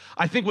text.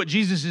 I think what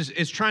Jesus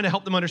is trying to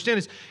help them understand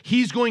is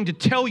he's going to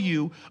tell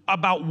you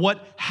about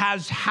what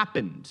has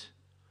happened,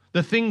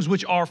 the things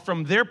which are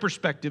from their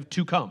perspective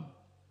to come.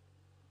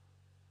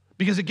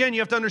 Because again,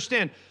 you have to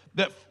understand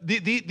that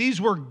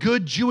these were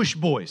good Jewish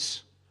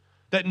boys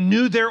that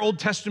knew their Old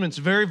Testaments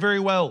very,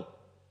 very well.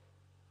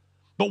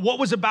 But what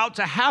was about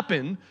to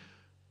happen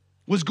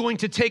was going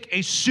to take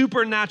a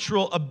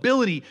supernatural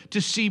ability to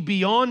see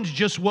beyond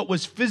just what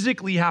was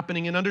physically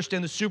happening and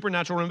understand the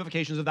supernatural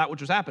ramifications of that which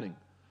was happening.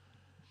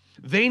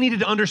 They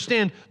needed to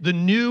understand the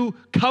new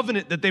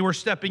covenant that they were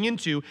stepping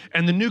into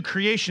and the new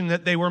creation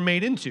that they were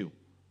made into.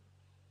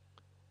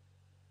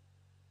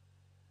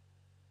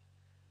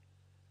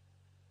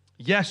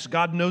 Yes,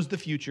 God knows the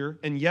future,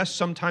 and yes,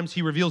 sometimes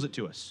he reveals it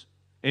to us.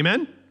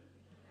 Amen?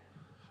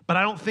 But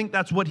I don't think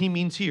that's what he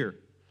means here.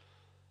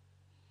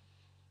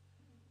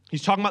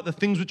 He's talking about the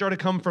things which are to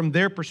come from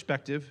their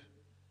perspective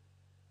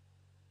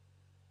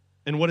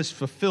and what is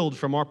fulfilled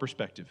from our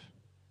perspective.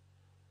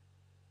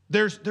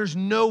 There's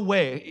no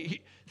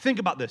way. Think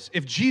about this.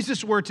 If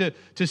Jesus were to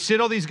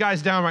sit all these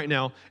guys down right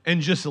now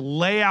and just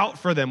lay out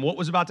for them what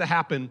was about to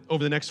happen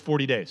over the next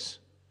 40 days,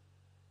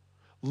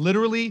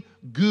 literally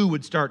goo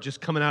would start just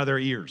coming out of their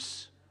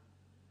ears.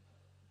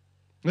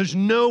 There's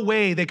no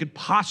way they could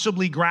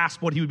possibly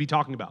grasp what he would be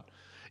talking about.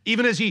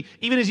 Even as he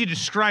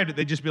described it,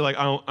 they'd just be like,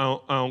 I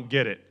don't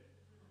get it.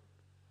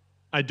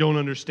 I don't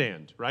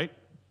understand, right?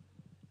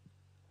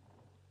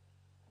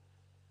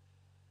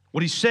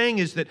 What he's saying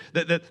is that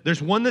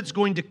there's one that's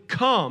going to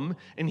come,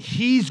 and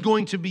he's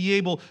going to be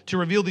able to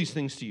reveal these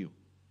things to you.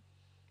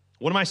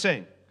 What am I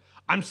saying?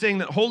 I'm saying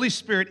that Holy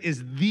Spirit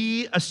is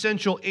the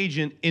essential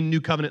agent in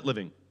New Covenant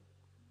living.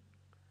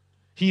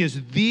 He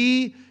is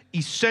the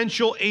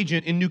essential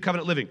agent in New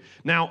Covenant living.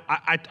 Now,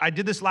 I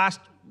did this last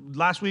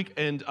week,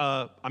 and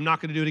I'm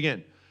not going to do it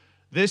again.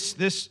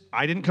 This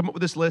I didn't come up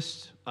with this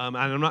list, and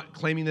I'm not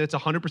claiming that it's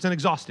 100%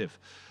 exhaustive.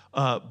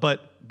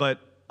 But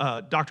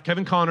Dr.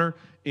 Kevin Conner,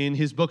 in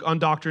his book on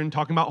doctrine,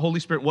 talking about Holy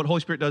Spirit, what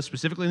Holy Spirit does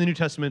specifically in the New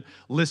Testament,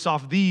 lists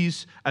off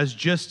these as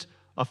just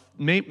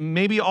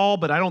maybe all,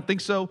 but I don't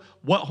think so,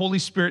 what Holy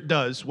Spirit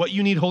does, what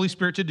you need Holy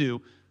Spirit to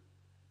do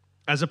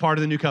as a part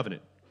of the New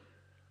Covenant.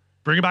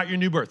 Bring about your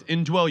new birth,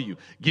 indwell you,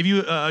 give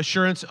you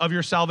assurance of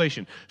your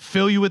salvation,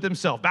 fill you with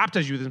himself,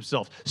 baptize you with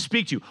himself,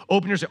 speak to you,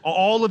 open yourself,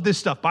 all of this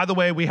stuff. By the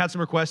way, we had some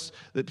requests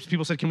that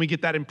people said, can we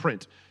get that in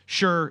print?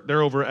 Sure,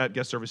 they're over at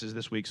guest services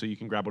this week, so you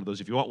can grab one of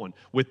those if you want one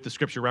with the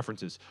scripture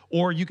references.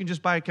 Or you can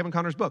just buy Kevin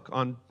Conner's book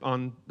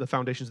on the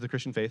foundations of the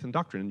Christian faith and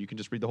doctrine, and you can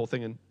just read the whole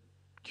thing and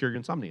cure your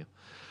insomnia.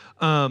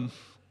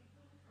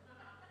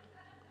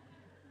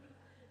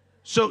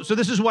 So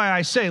this is why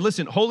I say,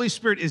 listen, Holy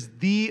Spirit is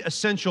the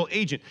essential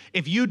agent.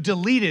 If you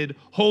deleted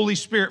Holy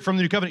Spirit from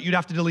the New Covenant, you'd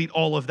have to delete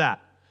all of that.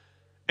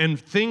 And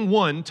thing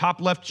one, top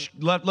left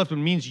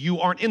one, means you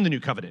aren't in the New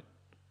Covenant.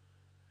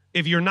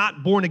 If you're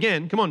not born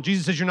again, come on,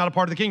 Jesus says you're not a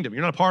part of the kingdom.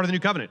 You're not a part of the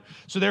New Covenant.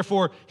 So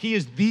therefore, he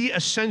is the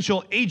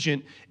essential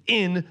agent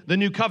in the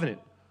New Covenant.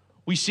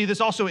 We see this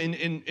also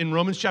in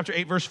Romans chapter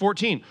 8, verse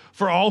 14.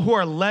 For all who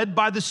are led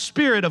by the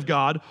Spirit of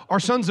God are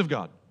sons of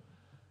God.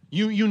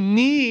 You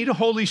need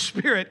Holy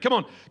Spirit, come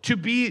on, to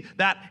be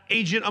that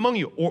agent among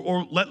you.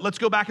 Or let's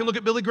go back and look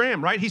at Billy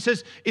Graham, right? He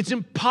says it's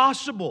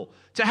impossible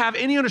to have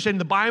any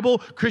understanding of the Bible,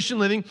 Christian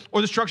living,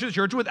 or the structure of the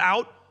church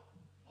without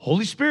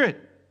Holy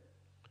Spirit.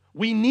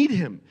 We need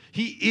him.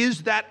 He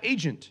is that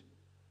agent.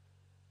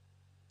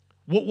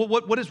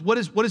 What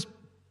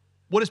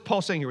is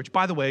Paul saying here? Which,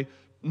 by the way,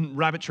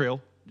 rabbit trail,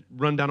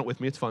 run down it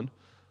with me, it's fun.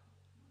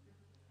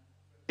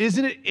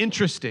 Isn't it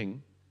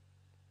interesting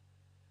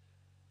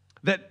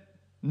that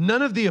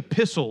none of the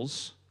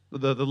epistles,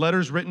 the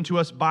letters written to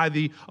us by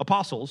the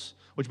apostles,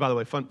 which, by the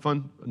way,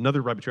 fun,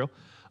 another rabbit trail.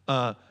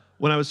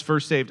 When I was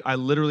first saved, I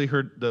literally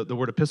heard the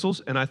word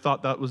epistles, and I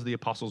thought that was the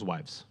apostles'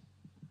 wives.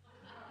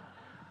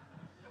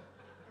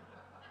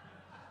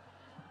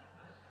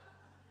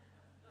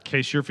 In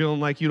case you're feeling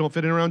like you don't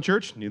fit in around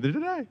church, neither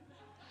did I.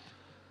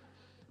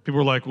 People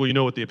were like, well, you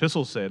know what the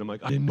epistles said. I'm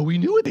like, I didn't know we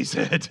knew what they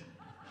said.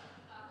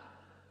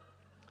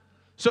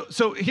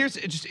 So here's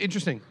just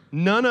interesting.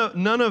 None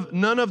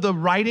of the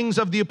writings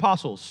of the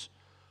apostles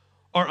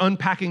are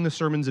unpacking the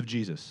sermons of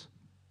Jesus.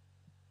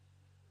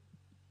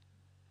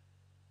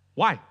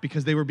 Why?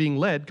 Because they were being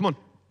led, come on,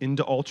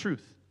 into all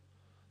truth.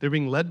 They're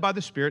being led by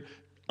the Spirit,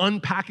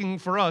 unpacking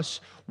for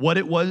us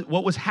what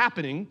was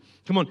happening,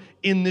 come on,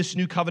 in this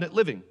new covenant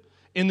living,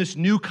 in this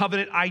new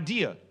covenant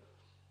idea.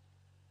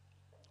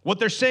 What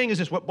they're saying is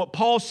this, what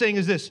Paul's saying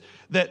is this,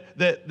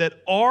 that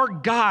our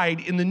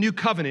guide in the new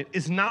covenant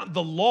is not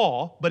the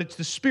law, but it's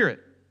the Spirit.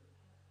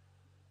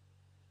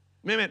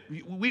 Man,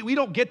 we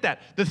don't get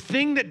that. The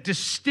thing that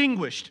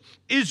distinguished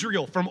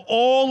Israel from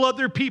all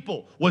other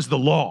people was the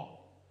law.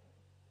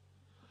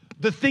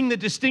 The thing that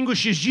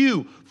distinguishes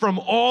you from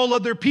all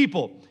other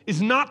people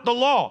is not the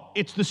law,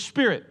 it's the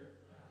Spirit.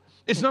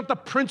 It's not the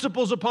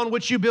principles upon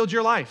which you build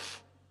your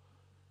life.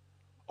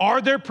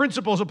 Are there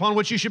principles upon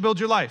which you should build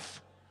your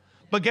life?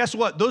 But guess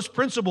what? Those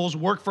principles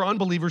work for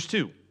unbelievers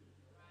too.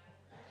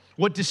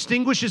 What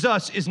distinguishes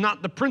us is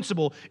not the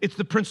principle, it's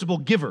the principle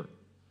giver.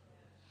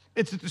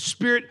 It's that the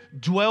Spirit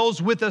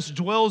dwells with us,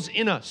 dwells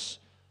in us.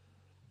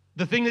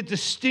 The thing that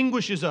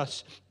distinguishes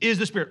us is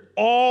the Spirit.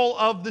 All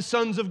of the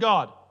sons of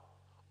God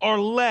are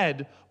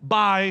led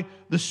by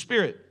the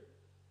Spirit.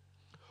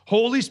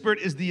 Holy Spirit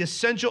is the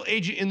essential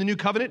agent in the new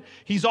covenant.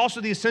 He's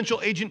also the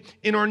essential agent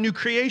in our new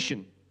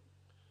creation.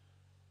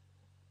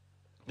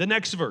 The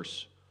next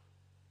verse.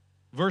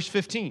 Verse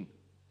 15,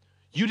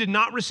 you did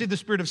not receive the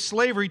spirit of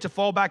slavery to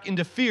fall back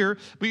into fear,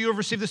 but you have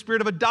received the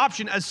spirit of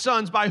adoption as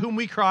sons by whom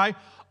we cry,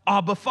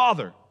 Abba,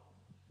 Father.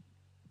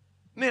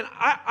 Man,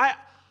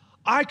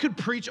 I could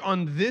preach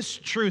on this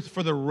truth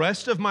for the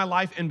rest of my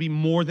life and be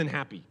more than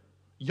happy.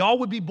 Y'all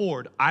would be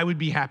bored. I would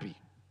be happy.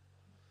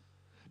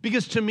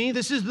 Because to me,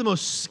 this is the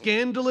most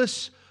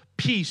scandalous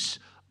piece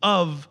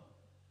of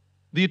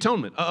the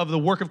atonement, of the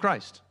work of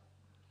Christ.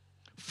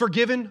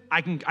 Forgiven,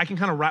 I can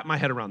kind of wrap my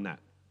head around that.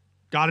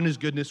 God in his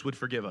goodness would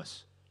forgive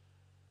us.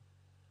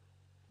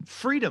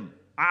 Freedom,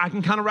 I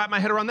can kind of wrap my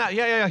head around that.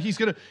 Yeah. He's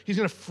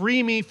gonna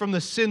free me from the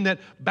sin that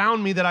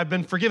bound me that I've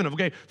been forgiven of.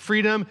 Okay,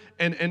 freedom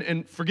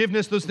and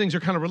forgiveness, those things are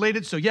kind of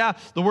related. So yeah,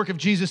 the work of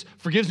Jesus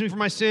forgives me for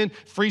my sin,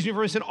 frees me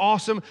from my sin.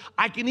 Awesome.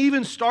 I can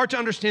even start to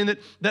understand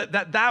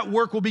that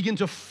work will begin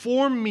to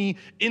form me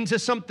into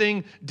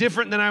something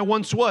different than I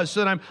once was.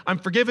 So that I'm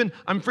forgiven,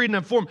 I'm freed, and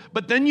I'm formed.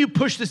 But then you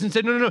push this and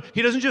say, no.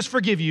 He doesn't just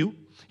forgive you.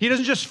 He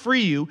doesn't just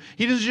free you.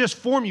 He doesn't just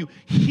form you.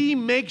 He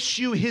makes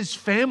you his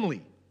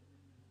family.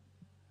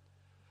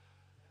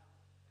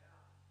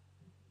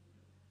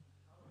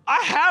 I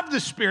have the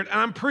Spirit,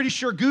 and I'm pretty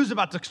sure Goo's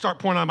about to start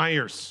pouring on my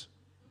ears.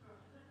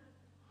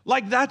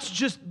 Like,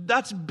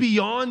 that's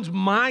beyond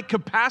my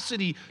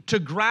capacity to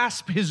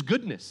grasp his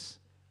goodness.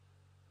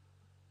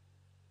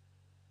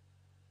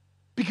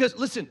 Because,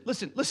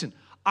 listen,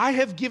 I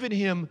have given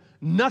him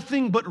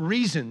nothing but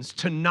reasons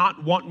to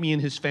not want me in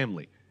his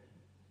family.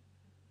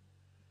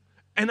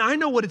 And I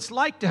know what it's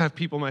like to have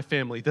people in my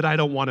family that I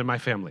don't want in my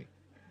family.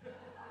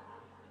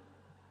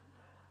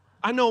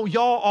 I know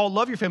y'all all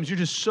love your families. You're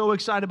just so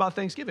excited about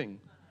Thanksgiving.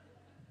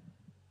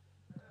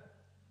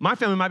 My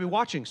family might be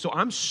watching, so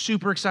I'm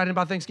super excited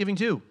about Thanksgiving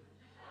too.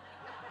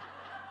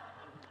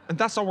 And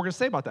that's all we're going to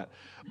say about that.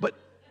 But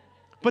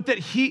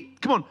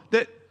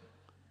that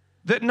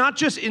not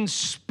just in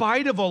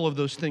spite of all of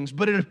those things,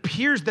 but it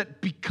appears that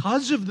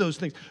because of those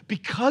things,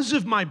 because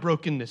of my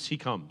brokenness, he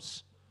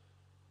comes.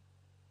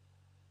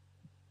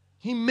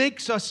 He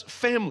makes us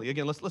family.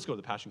 Again, let's go to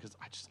the Passion because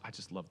I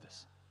just love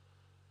this.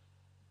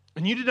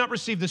 And you did not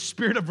receive the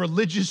spirit of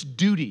religious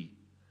duty,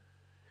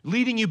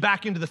 leading you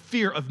back into the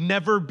fear of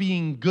never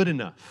being good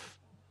enough.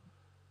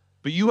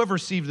 But you have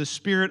received the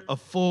spirit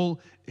of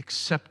full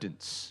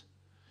acceptance,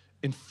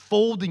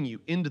 enfolding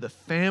you into the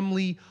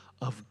family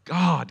of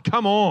God.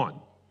 Come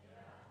on.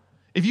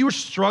 If you were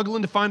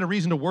struggling to find a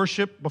reason to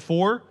worship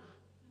before,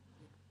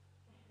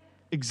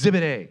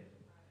 Exhibit A.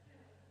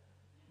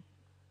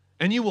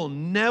 And you will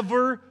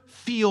never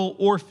feel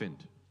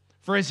orphaned.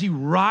 For as he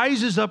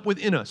rises up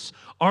within us,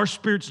 our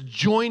spirits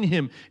join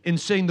him in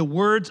saying the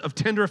words of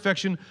tender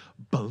affection,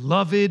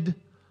 beloved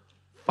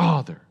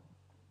Father.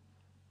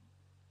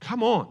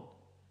 Come on.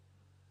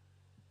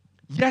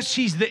 Yes,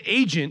 he's the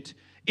agent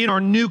in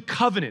our new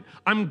covenant.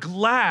 I'm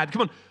glad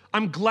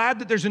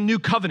that there's a new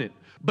covenant.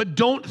 But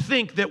don't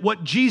think that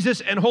what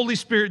Jesus and Holy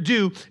Spirit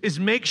do is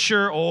make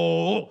sure,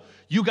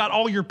 you got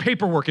all your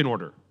paperwork in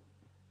order.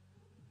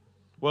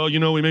 Well,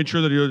 we made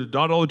sure that you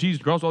dot all the T's,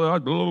 cross all the I's,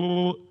 blah, blah,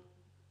 blah, blah.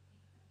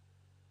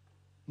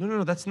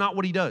 No, that's not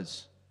what he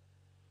does.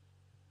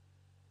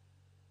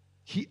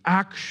 He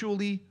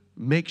actually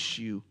makes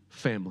you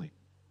family.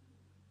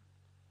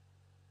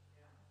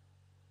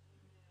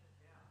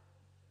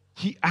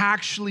 He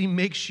actually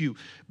makes you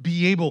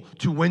be able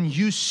to, when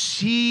you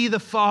see the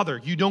Father,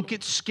 you don't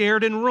get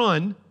scared and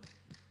run,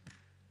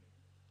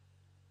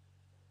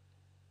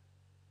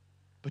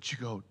 but you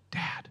go,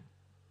 Dad,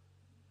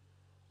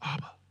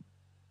 Abba,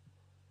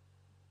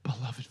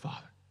 beloved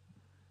Father.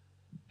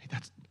 Hey,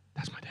 that's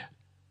my dad.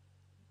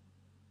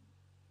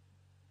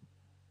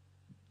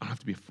 I don't have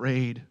to be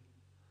afraid.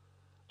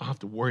 I don't have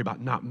to worry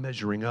about not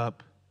measuring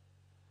up.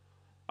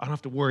 I don't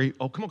have to worry,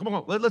 come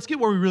on. Let's get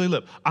where we really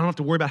live. I don't have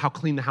to worry about how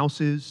clean the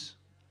house is.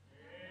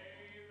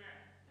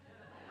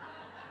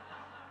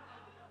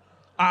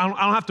 I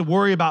don't have to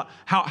worry about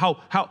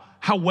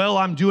how well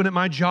I'm doing at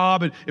my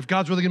job and if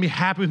God's really going to be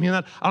happy with me in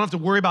that. I don't have to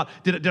worry about,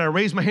 did I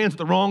raise my hands at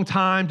the wrong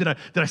time? Did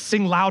I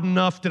sing loud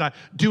enough? Did I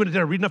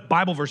read enough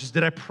Bible verses?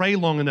 Did I pray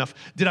long enough?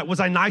 Was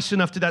I nice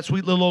enough to that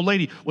sweet little old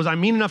lady? Was I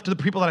mean enough to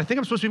the people that I think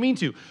I'm supposed to be mean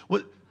to?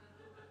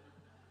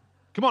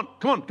 Come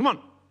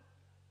on.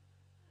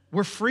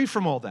 We're free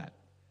from all that.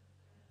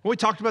 Well, we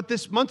talked about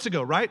this months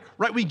ago, right?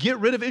 We get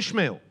rid of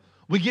Ishmael.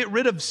 We get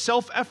rid of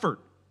self-effort.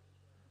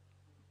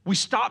 We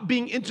stop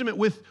being intimate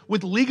with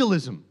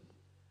legalism,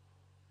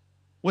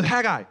 with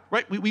Haggai,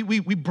 right?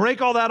 We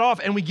break all that off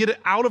and we get it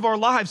out of our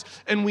lives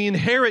and we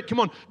inherit,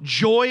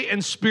 joy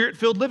and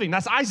spirit-filled living.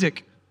 That's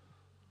Isaac.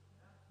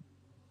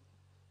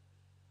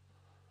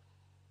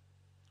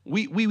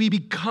 We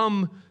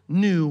become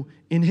new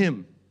in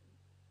him.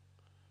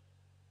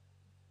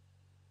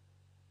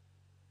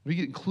 We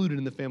get included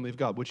in the family of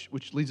God,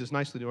 which leads us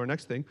nicely to our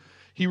next thing.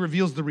 He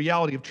reveals the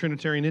reality of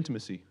Trinitarian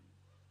intimacy.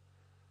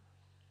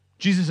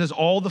 Jesus says,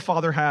 all the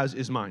Father has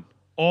is mine.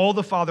 All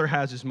the Father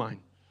has is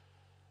mine.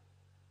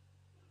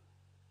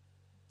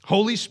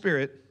 Holy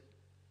Spirit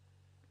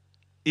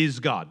is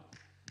God.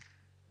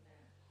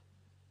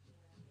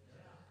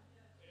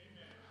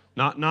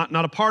 Not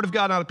a part of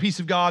God, not a piece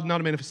of God,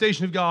 not a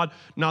manifestation of God,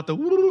 not the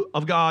woo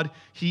of God.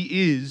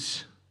 He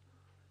is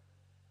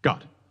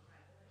God.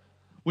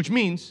 Which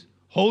means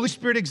Holy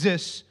Spirit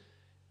exists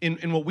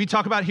in what we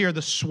talk about here,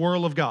 the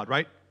swirl of God,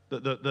 right?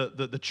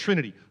 The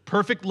Trinity.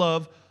 Perfect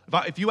love.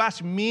 If you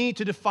ask me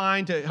to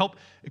define, to help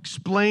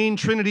explain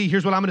Trinity,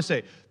 here's what I'm going to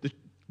say.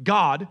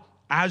 God,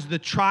 as the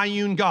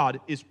triune God,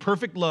 is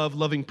perfect love,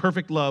 loving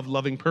perfect love,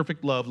 loving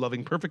perfect love,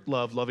 loving perfect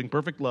love, loving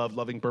perfect love,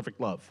 loving perfect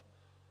love.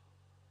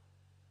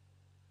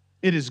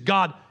 It is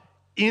God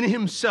in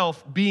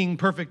himself being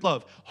perfect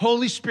love.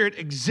 Holy Spirit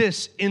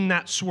exists in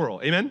that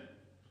swirl. Amen?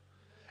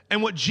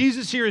 And what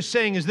Jesus here is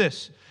saying is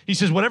this. He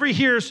says, whatever he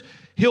hears,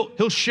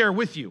 he'll share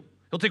with you.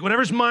 He'll take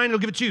whatever's mine, he'll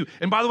give it to you.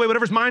 And by the way,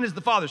 whatever's mine is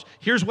the Father's.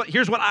 Here's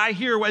what I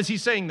hear as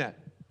he's saying that.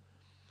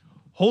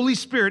 Holy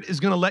Spirit is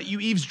going to let you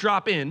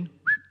eavesdrop in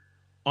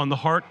on the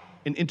heart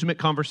and intimate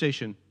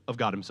conversation of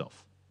God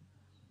himself.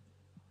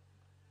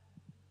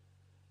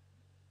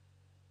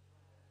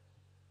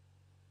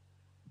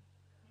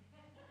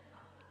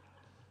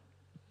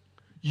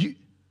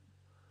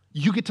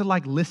 You get to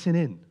listen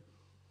in.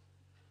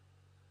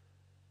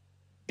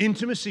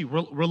 Intimacy,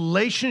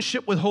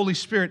 relationship with Holy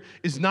Spirit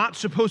is not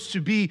supposed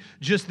to be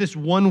just this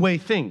one-way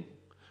thing.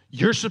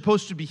 You're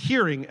supposed to be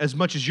hearing as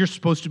much as you're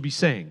supposed to be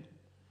saying.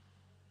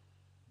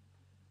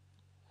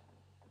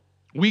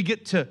 We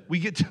get to,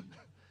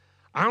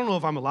 I don't know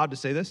if I'm allowed to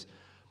say this,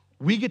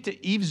 we get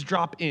to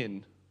eavesdrop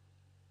in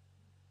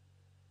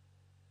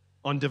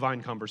on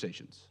divine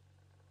conversations.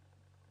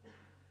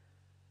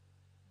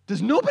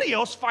 Does nobody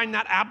else find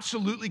that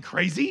absolutely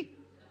crazy?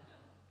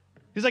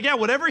 He's like, yeah,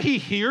 whatever he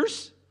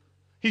hears,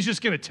 he's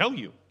just going to tell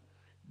you.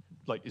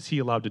 Is he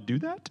allowed to do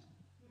that?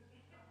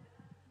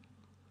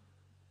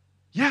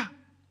 Yeah,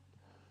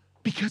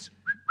 because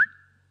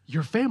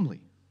you're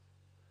family.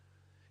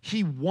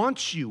 He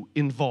wants you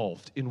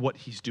involved in what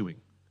he's doing.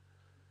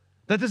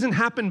 That doesn't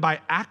happen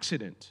by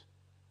accident.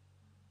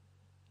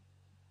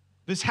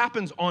 This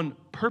happens on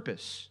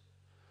purpose.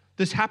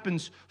 This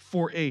happens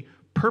for a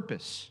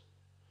purpose.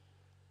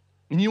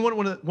 And you know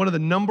what one of the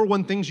number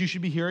one things you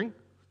should be hearing?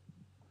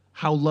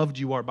 How loved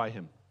you are by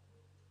him.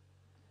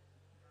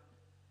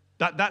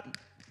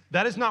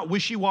 That is not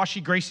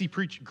wishy-washy, greasy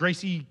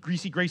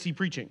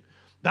preaching.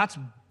 That's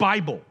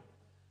Bible.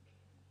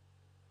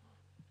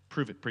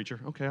 Prove it, preacher.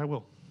 Okay, I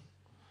will.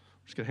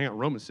 I'm just going to hang out in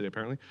Romans today,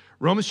 apparently.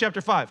 Romans chapter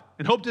 5.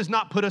 And hope does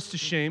not put us to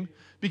shame,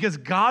 because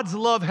God's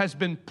love has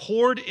been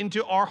poured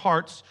into our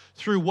hearts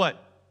through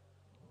what?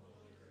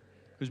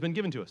 Who's been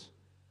given to us.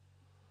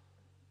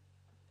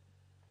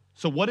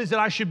 So what is it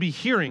I should be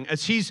hearing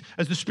as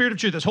the Spirit of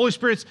truth, as Holy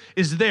Spirit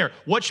is there?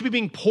 What should be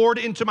being poured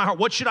into my heart?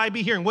 What should I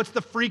be hearing? What's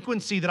the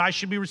frequency that I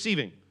should be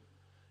receiving?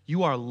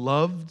 You are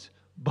loved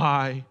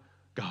by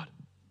God.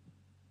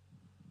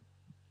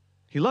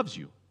 He loves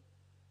you.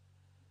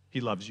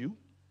 He loves you.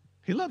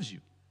 He loves you.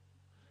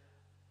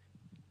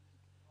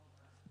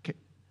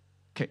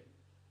 Okay.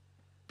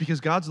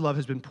 Because God's love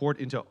has been poured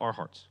into our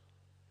hearts.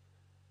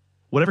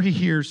 Whatever he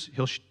hears,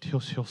 he'll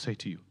say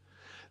to you.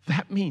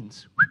 That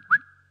means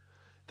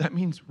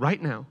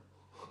right now,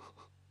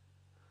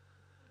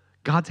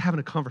 God's having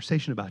a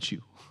conversation about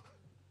you.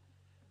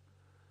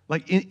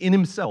 In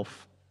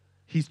himself,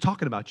 he's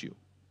talking about you.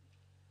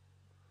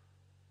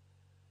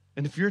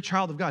 And if you're a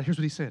child of God, here's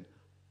what he said.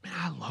 Man,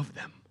 I love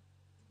them.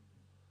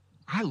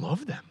 I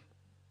love them.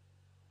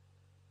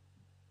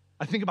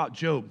 I think about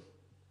Job.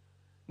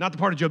 Not the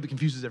part of Job that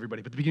confuses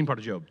everybody, but the beginning part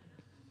of Job.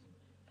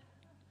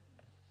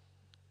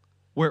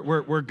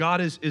 Where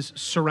God is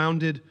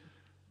surrounded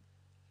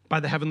by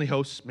the heavenly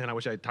hosts. Man, I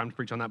wish I had time to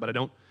preach on that, but I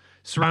don't.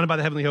 Surrounded by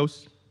the heavenly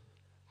hosts.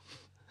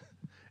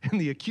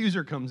 And the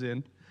accuser comes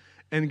in.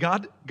 And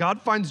God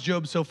finds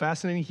Job so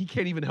fascinating, he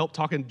can't even help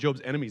talking to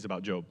Job's enemies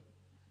about Job.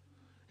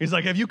 He's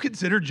like, have you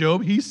considered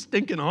Job? He's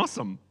stinking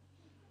awesome.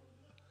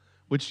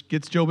 Which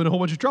gets Job in a whole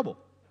bunch of trouble.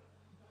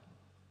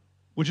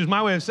 Which is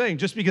my way of saying,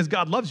 just because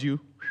God loves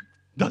you,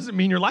 doesn't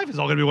mean your life is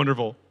all going to be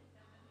wonderful.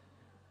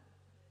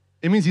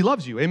 It means he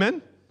loves you.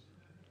 Amen?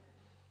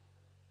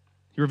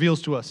 He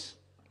reveals to us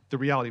the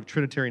reality of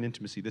Trinitarian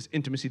intimacy, this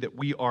intimacy that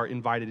we are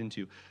invited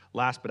into.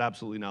 Last but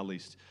absolutely not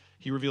least,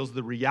 he reveals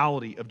the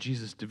reality of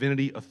Jesus'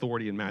 divinity,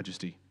 authority, and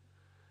majesty.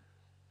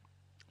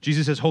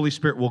 Jesus says, Holy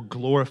Spirit will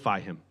glorify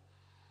him.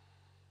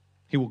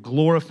 He will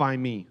glorify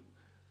me.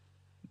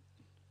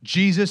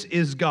 Jesus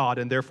is God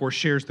and therefore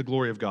shares the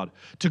glory of God.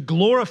 To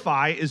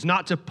glorify is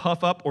not to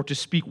puff up or to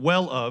speak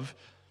well of.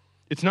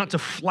 It's not to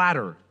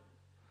flatter.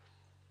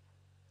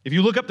 If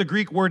you look up the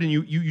Greek word and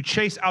you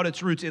chase out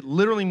its roots, it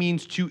literally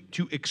means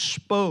to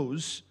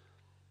expose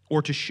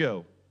or to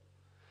show.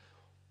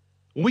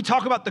 When we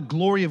talk about the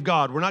glory of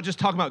God, we're not just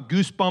talking about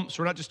goosebumps.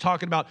 We're not just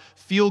talking about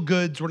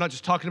feel-goods. We're not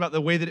just talking about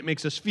the way that it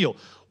makes us feel.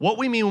 What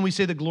we mean when we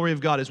say the glory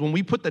of God is when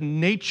we put the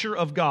nature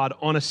of God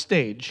on a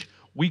stage,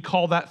 we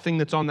call that thing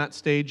that's on that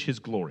stage his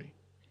glory.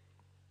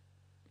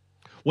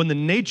 When the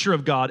nature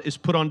of God is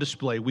put on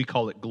display, we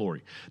call it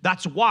glory.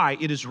 That's why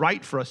it is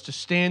right for us to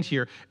stand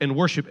here and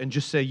worship and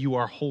just say, you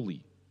are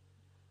holy.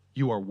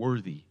 You are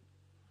worthy.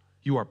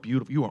 You are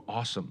beautiful. You are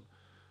awesome.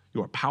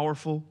 You are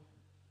powerful.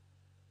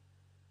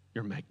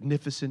 You're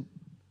magnificent.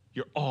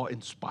 You're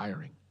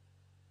awe-inspiring.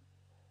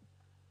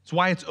 It's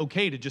why it's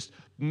okay to just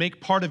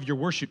make part of your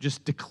worship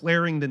just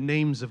declaring the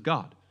names of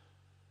God.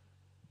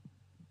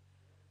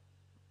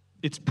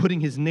 It's putting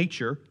his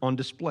nature on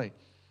display,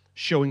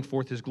 showing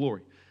forth his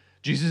glory.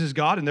 Jesus is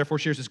God and therefore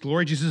shares his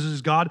glory. Jesus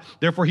is God,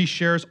 therefore he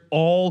shares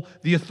all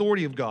the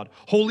authority of God.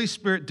 Holy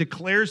Spirit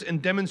declares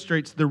and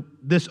demonstrates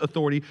this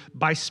authority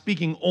by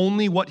speaking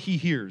only what he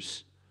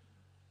hears.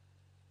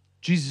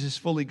 Jesus is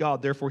fully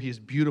God, therefore he is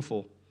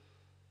beautiful.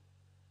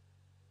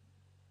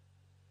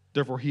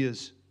 Therefore he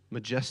is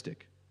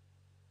majestic.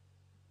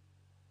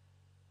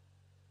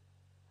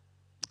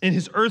 In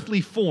his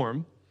earthly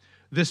form,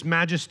 this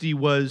majesty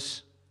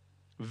was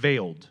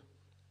veiled.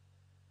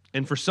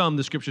 And for some,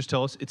 the scriptures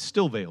tell us it's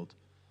still veiled.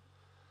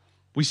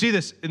 We see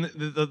this in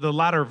the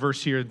latter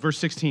verse here, verse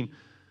 16.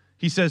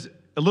 He says,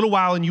 a little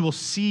while and you will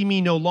see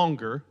me no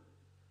longer,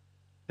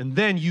 and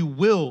then you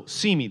will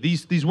see me.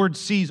 These words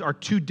sees are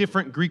two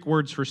different Greek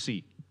words for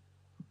see.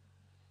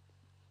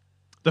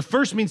 The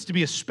first means to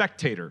be a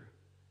spectator.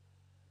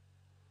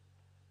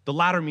 The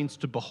latter means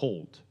to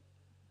behold.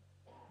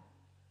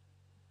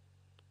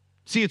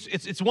 See,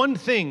 it's one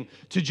thing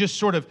to just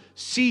sort of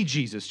see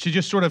Jesus, to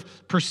just sort of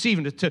perceive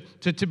him,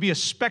 to be a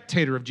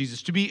spectator of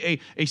Jesus, to be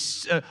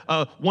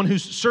a one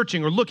who's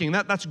searching or looking.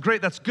 That's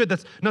great, that's good,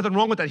 that's nothing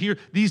wrong with that. Here,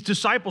 these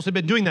disciples have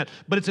been doing that.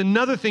 But it's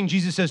another thing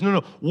Jesus says,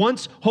 no,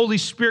 once Holy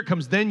Spirit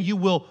comes, then you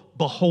will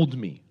behold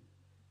me.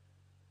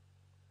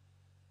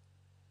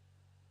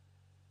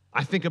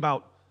 I think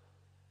about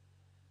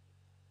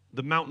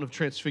the mountain of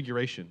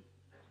transfiguration,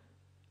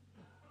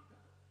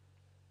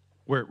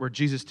 where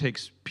Jesus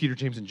takes Peter,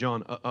 James, and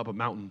John up a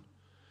mountain,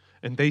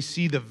 and they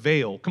see the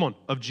veil,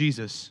 of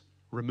Jesus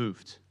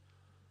removed.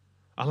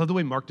 I love the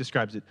way Mark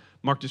describes it.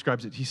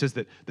 He says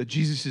that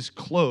Jesus'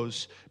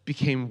 clothes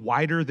became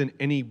whiter than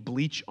any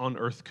bleach on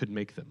earth could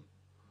make them.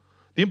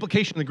 The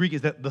implication in the Greek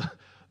is that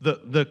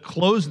the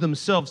clothes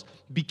themselves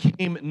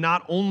became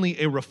not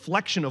only a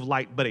reflection of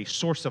light, but a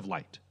source of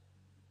light.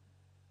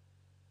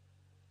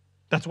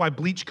 That's why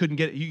bleach couldn't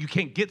get it. You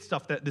can't get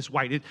stuff this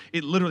white.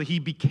 It literally, he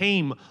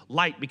became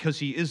light because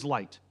he is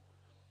light.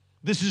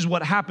 This is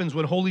what happens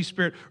when Holy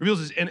Spirit reveals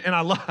this. And I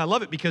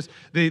love it because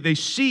they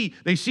see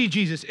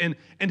Jesus. And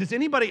does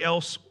anybody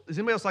else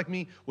like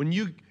me,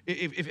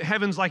 if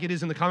heaven's like it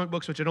is in the comic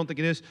books, which I don't think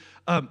it is,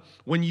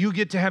 when you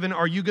get to heaven,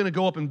 are you going to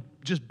go up and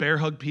just bear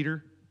hug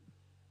Peter?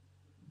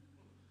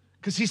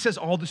 Because he says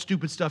all the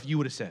stupid stuff you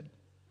would have said.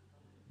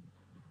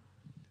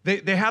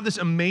 They have this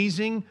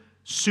amazing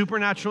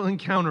supernatural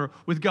encounter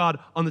with God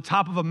on the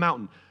top of a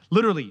mountain.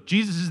 Literally,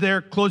 Jesus is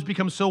there, clothes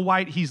become so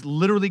white, he's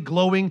literally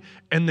glowing,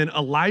 and then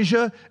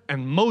Elijah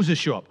and Moses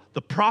show up.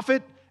 The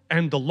prophet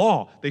and the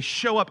law, they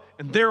show up,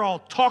 and they're all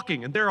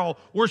talking, and they're all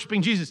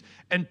worshiping Jesus.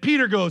 And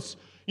Peter goes,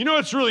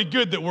 it's really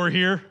good that we're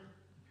here.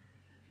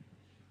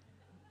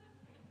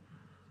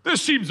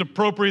 This seems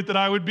appropriate that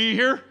I would be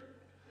here.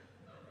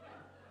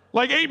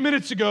 Like 8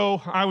 minutes ago,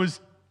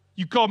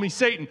 you called me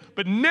Satan,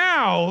 but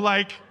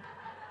now,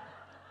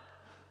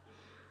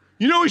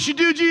 you know what we should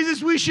do,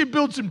 Jesus? We should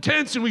build some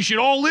tents and we should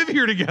all live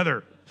here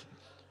together.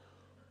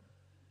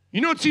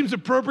 You know it seems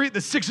appropriate? The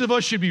 6 of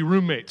us should be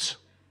roommates.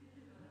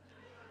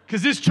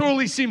 Because this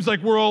totally seems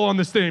like we're all on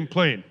the same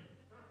plane.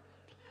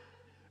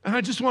 And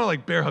I just want to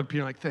bear hug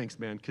Peter, thanks,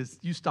 man, because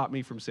you stopped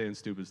me from saying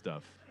stupid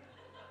stuff.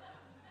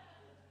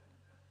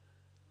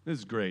 This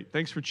is great.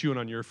 Thanks for chewing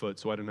on your foot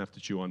so I didn't have to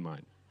chew on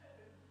mine.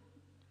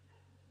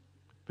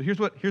 But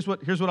here's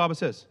what Abba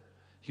says.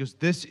 He goes,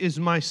 this is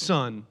my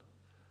son,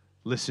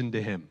 listen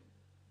to him.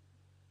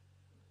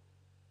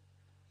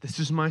 This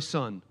is my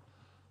son,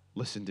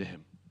 listen to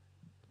him.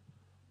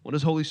 What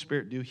does Holy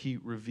Spirit do? He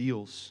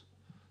reveals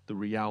the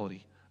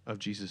reality of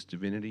Jesus'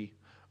 divinity,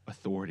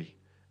 authority,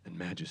 and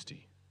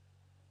majesty.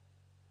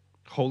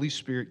 Holy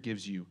Spirit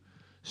gives you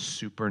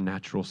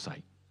supernatural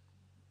sight.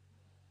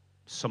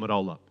 Sum it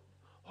all up.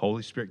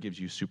 Holy Spirit gives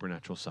you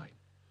supernatural sight.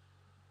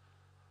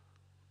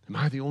 Am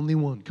I the only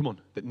one,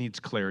 that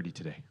needs clarity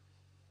today?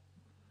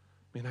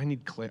 Man, I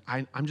need clarity.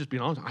 I'm just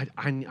being honest.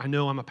 I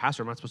know I'm a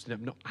pastor. I'm not supposed to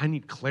have. No, I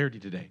need clarity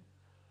today.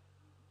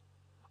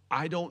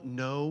 I don't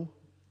know.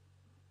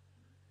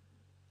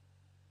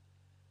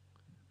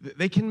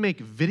 They can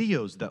make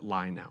videos that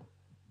lie now.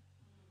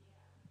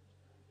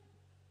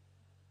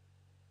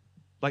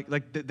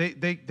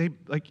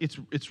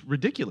 It's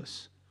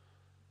ridiculous.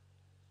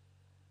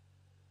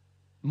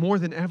 More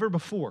than ever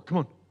before. Come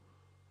on.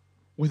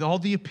 With all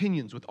the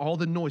opinions, with all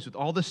the noise, with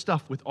all the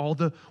stuff, with all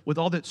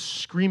that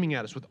screaming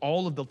at us, with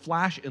all of the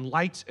flash and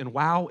lights and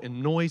wow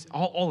and noise,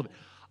 all of it.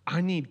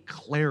 I need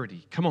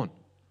clarity. Come on.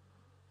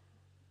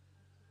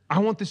 I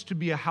want this to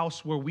be a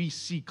house where we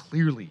see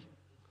clearly.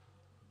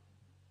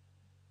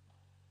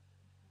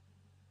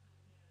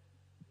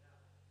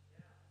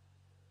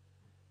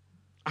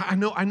 I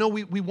know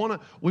we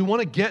want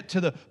to get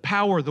to the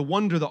power, the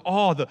wonder, the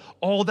awe,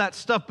 all that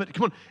stuff, but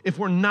come on, if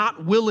we're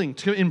not willing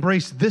to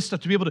embrace this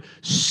stuff, to be able to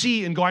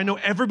see and go, I know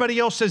everybody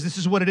else says this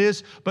is what it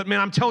is, but man,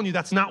 I'm telling you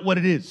that's not what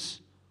it is.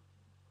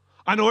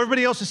 I know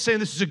everybody else is saying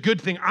this is a good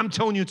thing. I'm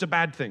telling you it's a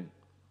bad thing.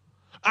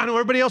 I know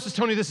everybody else is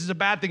telling you this is a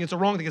bad thing, it's a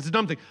wrong thing, it's a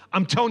dumb thing.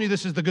 I'm telling you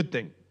this is the good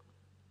thing.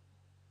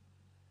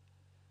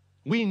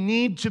 We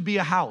need to be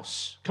a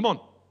house,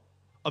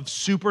 of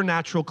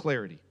supernatural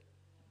clarity.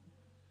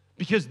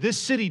 Because this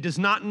city does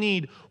not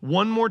need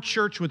one more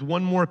church with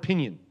one more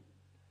opinion.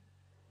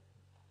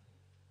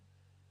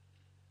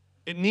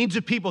 It needs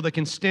a people that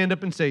can stand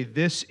up and say,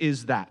 this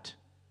is that.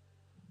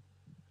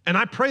 And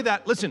I pray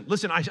that, listen,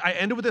 I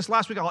ended with this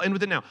last week, I'll end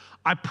with it now.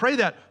 I pray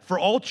that for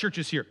all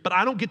churches here, but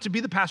I don't get to be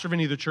the pastor of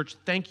any other church.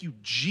 Thank you,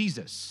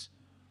 Jesus.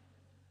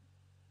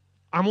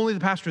 I'm only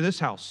the pastor of this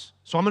house,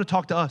 so I'm going to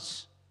talk to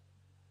us.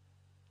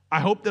 I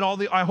hope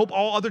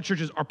all other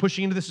churches are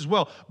pushing into this as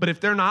well, but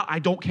if they're not, I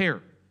don't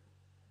care.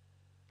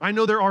 I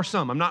know there are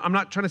some. I'm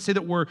not trying to say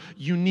that we're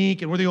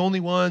unique and we're the only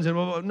ones. And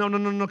blah, blah, blah.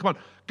 No, come on.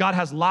 God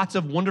has lots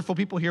of wonderful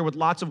people here with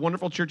lots of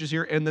wonderful churches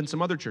here and then some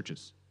other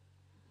churches.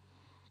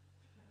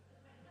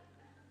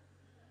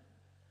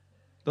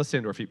 Let's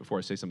stand to our feet before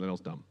I say something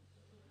else dumb.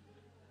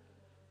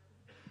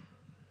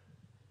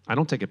 I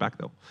don't take it back,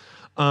 though.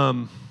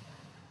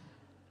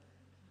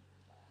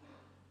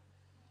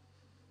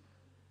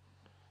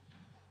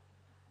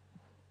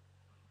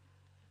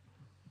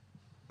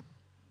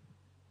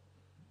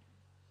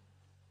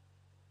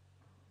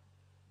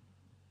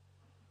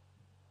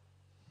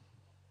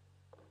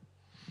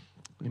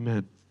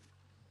 Amen.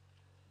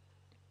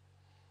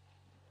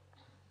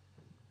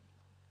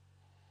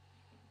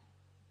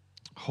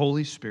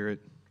 Holy Spirit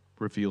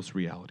reveals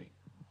reality.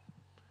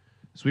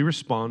 As we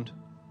respond,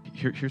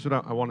 here's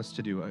what I want us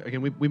to do.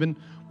 Again, we've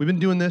been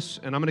doing this,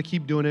 and I'm going to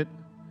keep doing it,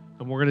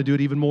 and we're going to do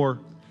it even more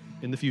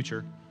in the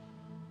future.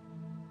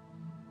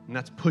 And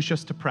that's push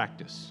us to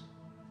practice.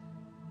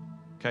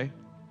 Okay?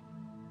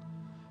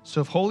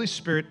 So if Holy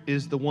Spirit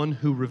is the one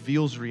who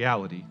reveals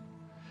reality,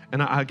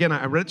 and I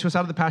read it to us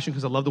out of the Passion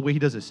because I love the way he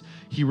does this.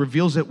 He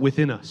reveals it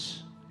within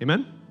us.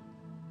 Amen?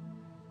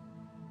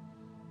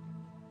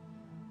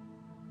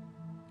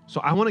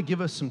 So I want to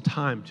give us some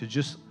time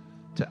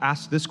to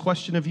ask this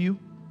question of you,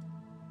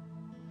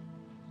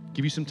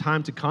 give you some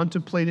time to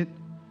contemplate it,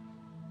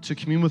 to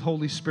commune with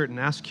Holy Spirit and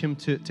ask him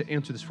to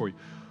answer this for you.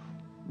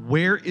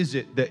 Where is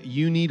it that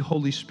you need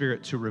Holy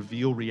Spirit to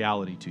reveal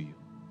reality to you?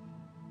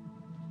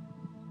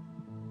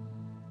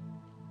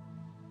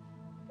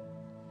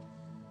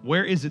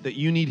 Where is it that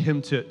you need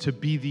him to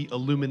be the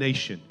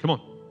illumination? Come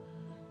on.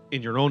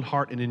 In your own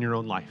heart and in your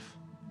own life.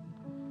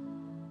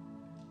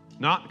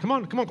 Come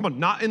on.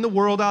 Not in the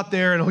world out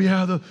there and,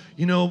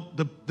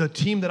 the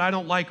team that I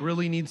don't like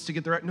really needs to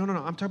get the right. No.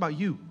 I'm talking about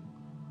you.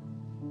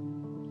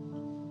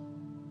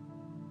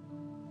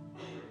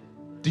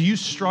 Do you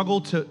struggle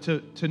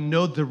to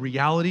know the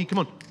reality,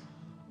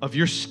 of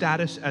your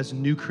status as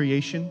new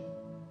creation?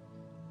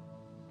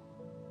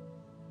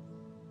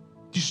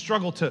 Do you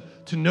struggle to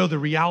know the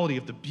reality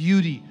of the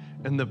beauty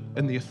and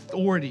the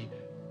authority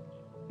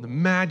and the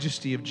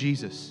majesty of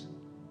Jesus?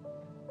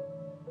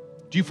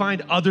 Do you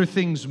find other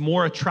things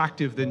more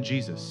attractive than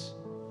Jesus?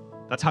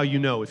 That's how you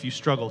know if you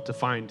struggle to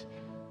find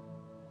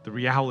the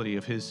reality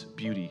of his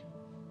beauty.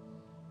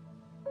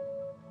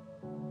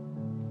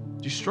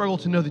 Do you struggle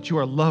to know that you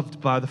are loved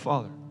by the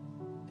Father?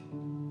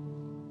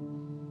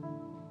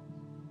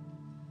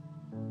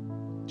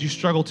 Do you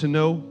struggle to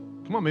know?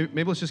 Come on,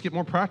 maybe let's just get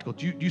more practical.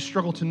 Do you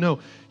struggle to know?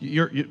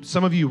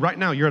 Some of you right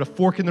now, you're at a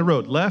fork in the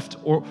road, left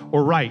or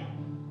right.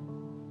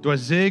 Do I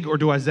zig or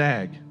do I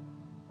zag?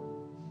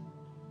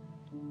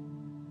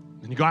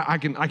 And you go, I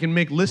can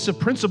make lists of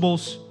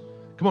principles.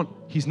 Come on,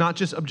 he's not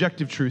just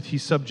objective truth,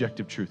 he's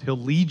subjective truth. He'll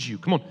lead you.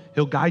 Come on,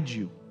 he'll guide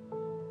you.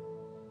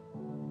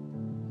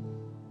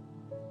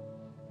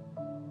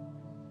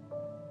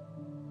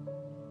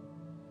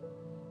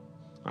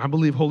 I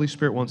believe Holy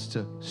Spirit wants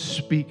to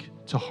speak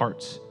to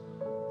hearts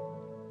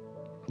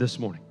this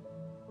morning,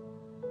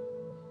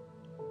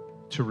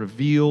 to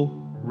reveal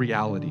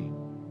reality.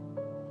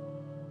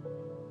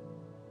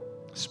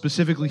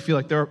 Specifically feel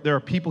like there are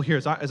people here,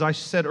 as I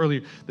said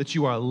earlier, that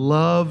you are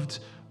loved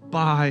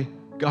by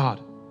God,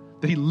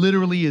 that he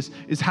literally is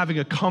having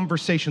a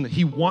conversation that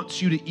he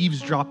wants you to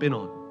eavesdrop in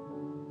on.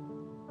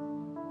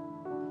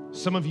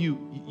 Some of you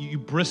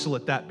bristle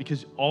at that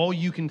because all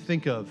you can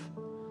think of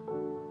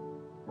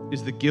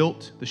is the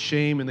guilt, the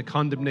shame, and the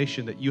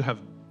condemnation that you have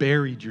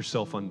buried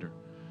yourself under.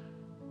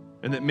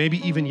 And that maybe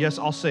even, yes,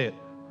 I'll say it,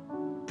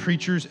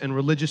 preachers and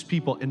religious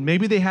people, and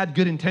maybe they had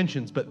good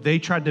intentions, but they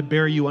tried to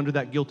bury you under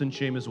that guilt and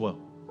shame as well.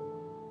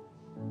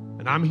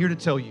 And I'm here to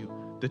tell you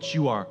that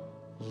you are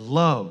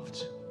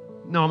loved.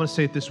 No, I'm going to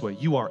say it this way.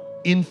 You are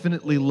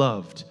infinitely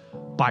loved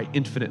by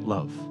infinite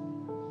love.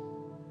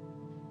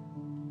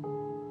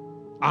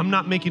 I'm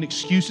not making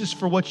excuses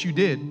for what you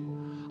did.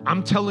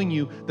 I'm telling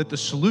you that the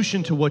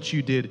solution to what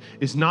you did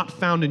is not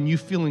found in you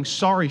feeling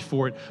sorry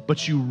for it,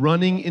 but you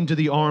running into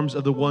the arms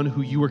of the one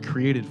who you were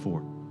created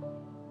for.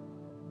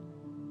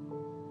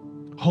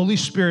 Holy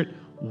Spirit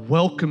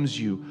welcomes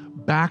you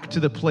back to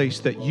the place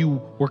that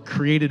you were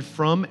created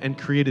from and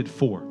created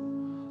for.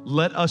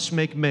 Let us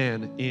make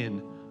man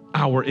in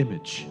our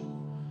image.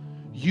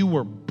 You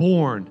were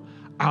born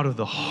out of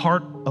the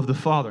heart of the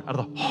Father, out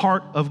of the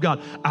heart of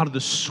God, out of the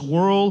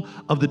swirl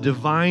of the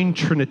divine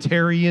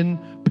Trinitarian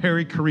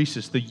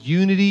perichoresis, the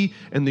unity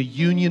and the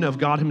union of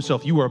God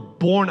himself. You were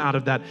born out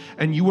of that,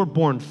 and you were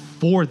born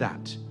for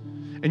that.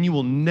 And you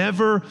will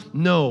never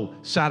know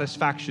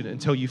satisfaction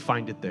until you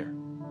find it there.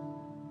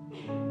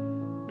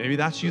 Maybe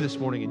that's you this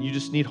morning and you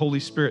just need Holy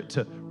Spirit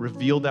to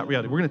reveal that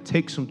reality. We're going to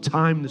take some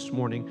time this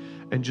morning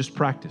and just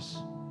practice.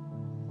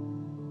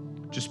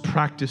 Just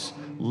practice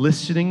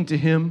listening to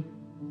Him.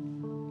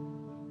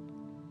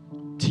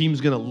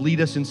 Team's going to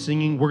lead us in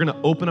singing. We're going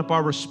to open up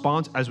our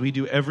response as we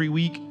do every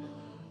week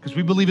because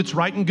we believe it's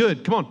right and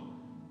good. Come on,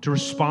 to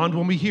respond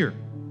when we hear.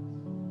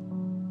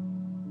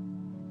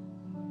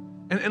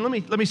 And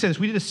let me say this.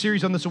 We did a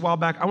series on this a while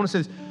back. I want to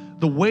say this.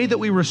 The way that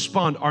we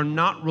respond are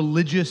not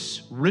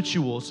religious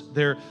rituals.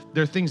 They're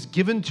things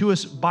given to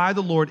us by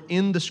the Lord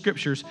in the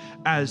scriptures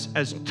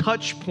as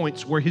touch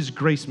points where His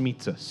grace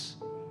meets us.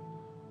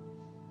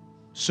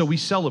 So we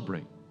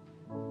celebrate.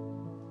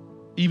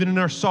 Even in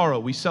our sorrow,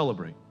 we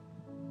celebrate.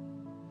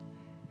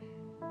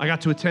 I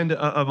got to attend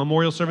a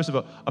memorial service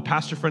of a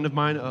pastor friend of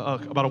mine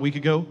about a week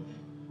ago.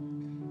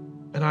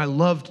 And I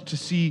loved to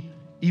see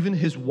even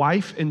his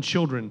wife and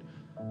children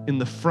in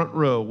the front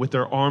row with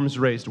their arms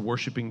raised,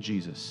 worshiping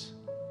Jesus.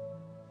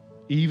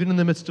 Even in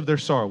the midst of their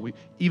sorrow,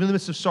 even in the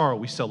midst of sorrow,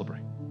 we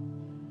celebrate.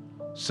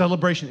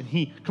 Celebration, and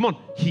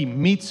He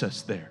meets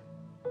us there.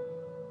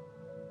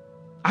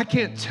 I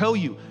can't tell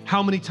you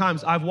how many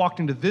times I've walked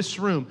into this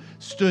room,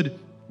 stood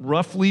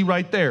roughly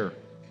right there,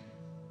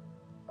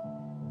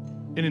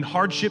 and in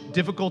hardship,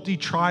 difficulty,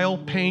 trial,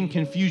 pain,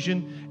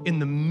 confusion, in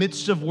the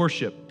midst of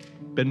worship,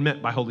 been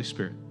met by Holy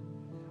Spirit.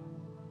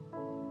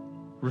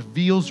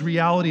 Reveals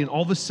reality, and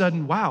all of a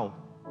sudden, wow,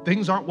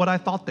 things aren't what I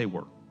thought they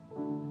were.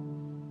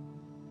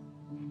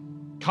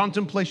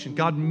 Contemplation,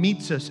 God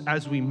meets us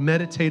as we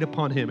meditate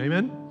upon Him,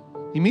 amen?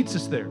 He meets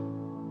us there.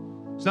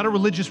 It's not a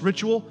religious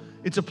ritual,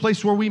 it's a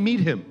place where we meet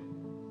Him.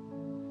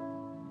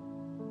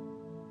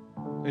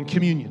 And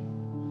communing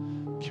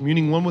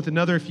one with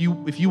another. If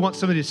you want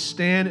somebody to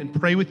stand and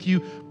pray with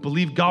you,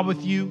 believe God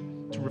with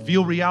you, to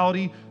reveal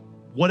reality,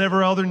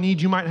 whatever other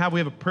need you might have, we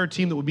have a prayer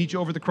team that will meet you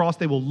over the cross.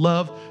 They will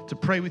love to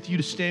pray with you,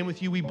 to stand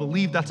with you. We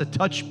believe that's a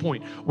touch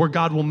point where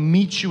God will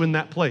meet you in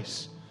that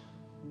place.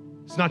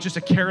 It's not just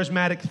a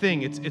charismatic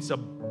thing. It's a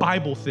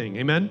Bible thing.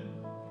 Amen?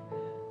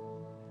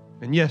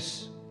 And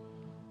yes,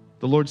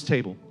 the Lord's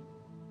table.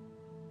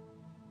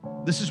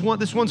 This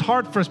one's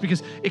hard for us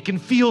because it can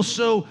feel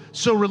so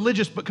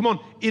religious, but come on,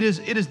 it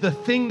is the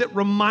thing that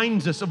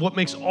reminds us of what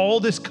makes all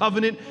this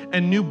covenant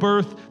and new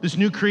birth, this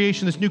new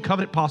creation, this new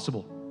covenant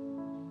possible.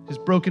 His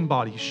broken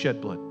body, His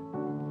shed blood.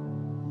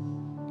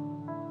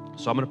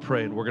 So I'm going to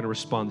pray and we're going to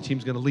respond. The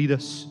team's going to lead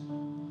us.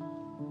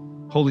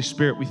 Holy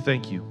Spirit, we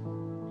thank you.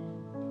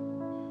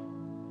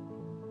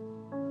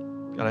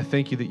 God, I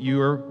thank you that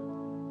your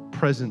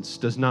presence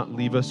does not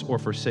leave us or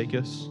forsake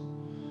us.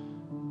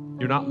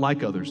 You're not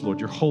like others, Lord.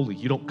 You're holy.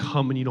 You don't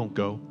come and you don't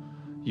go.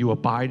 You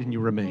abide and you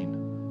remain.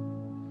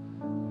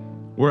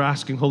 We're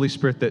asking, Holy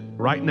Spirit, that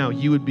right now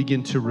you would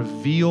begin to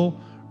reveal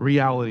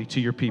reality to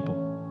your people.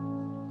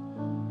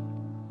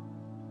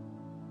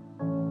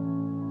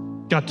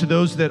 God, to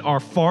those that are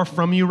far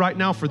from you right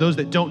now, for those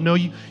that don't know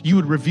you, you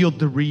would reveal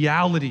the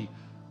reality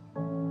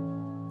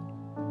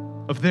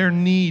of their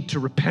need to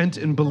repent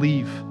and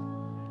believe.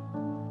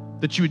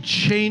 That you would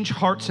change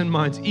hearts and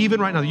minds,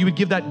 even right now. You would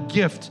give that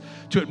gift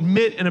to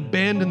admit and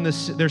abandon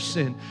their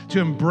sin, to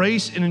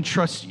embrace and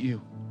entrust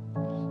you.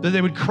 That they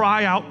would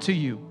cry out to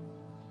you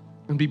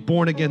and be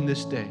born again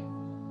this day.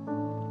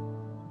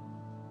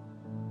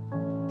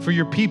 For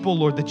your people,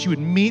 Lord, that you would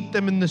meet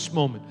them in this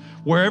moment,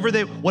 whatever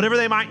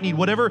they might need,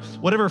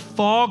 whatever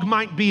fog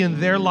might be in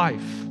their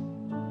life.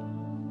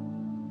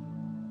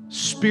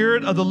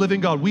 Spirit of the living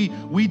God,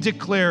 we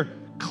declare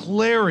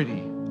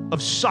clarity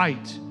of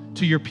sight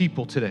to your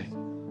people today.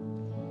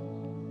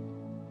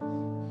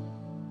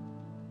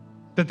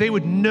 That they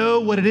would know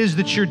what it is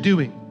that you're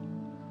doing.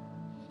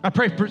 I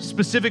pray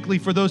specifically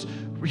for those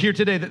here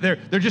today that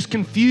they're just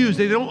confused.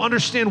 They don't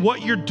understand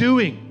what you're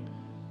doing.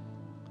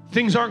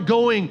 Things aren't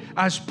going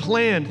as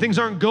planned. Things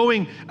aren't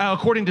going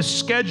according to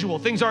schedule.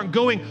 Things aren't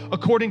going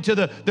according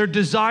to their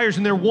desires,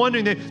 and they're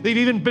wondering, they've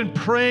even been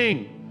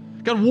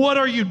praying. God, what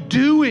are you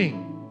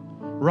doing?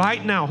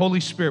 Right now, Holy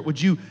Spirit, would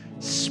you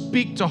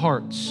speak to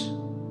hearts?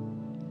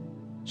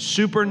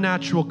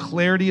 Supernatural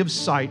clarity of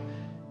sight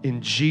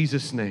in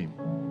Jesus' name.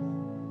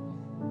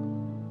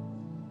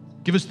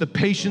 Give us the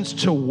patience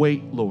to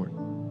wait, Lord,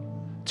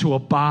 to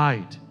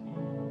abide.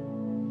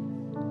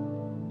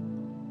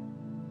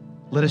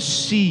 Let us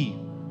see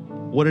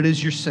what it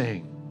is you're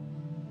saying.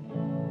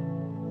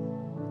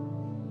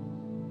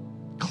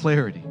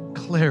 Clarity,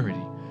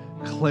 clarity,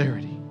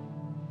 clarity.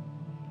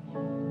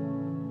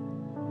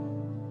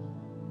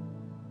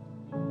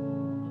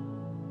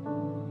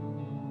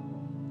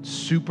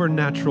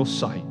 Supernatural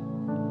sight.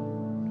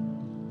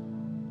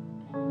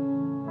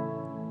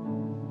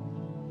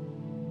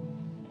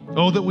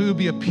 Oh, that we would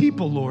be a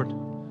people, Lord,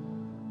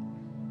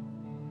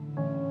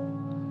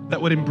 that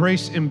would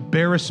embrace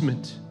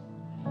embarrassment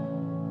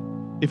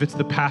if it's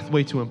the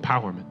pathway to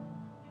empowerment.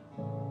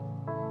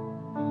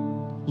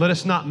 Let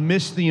us not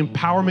miss the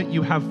empowerment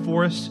you have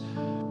for us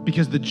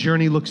because the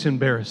journey looks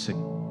embarrassing.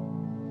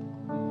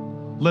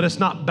 Let us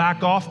not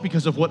back off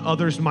because of what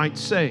others might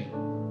say.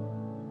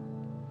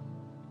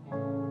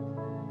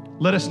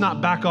 Let us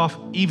not back off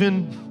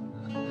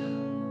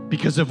even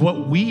because of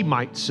what we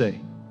might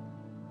say.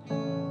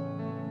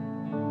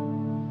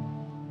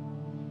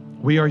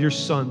 We are your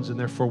sons, and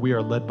therefore we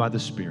are led by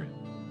the Spirit.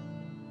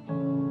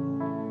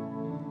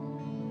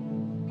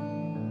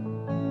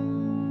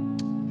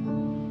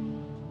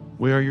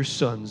 We are your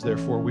sons,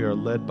 therefore we are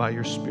led by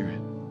your Spirit.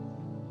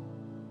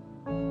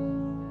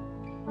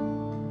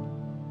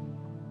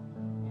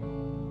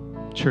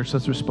 Church,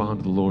 let's respond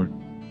to the Lord.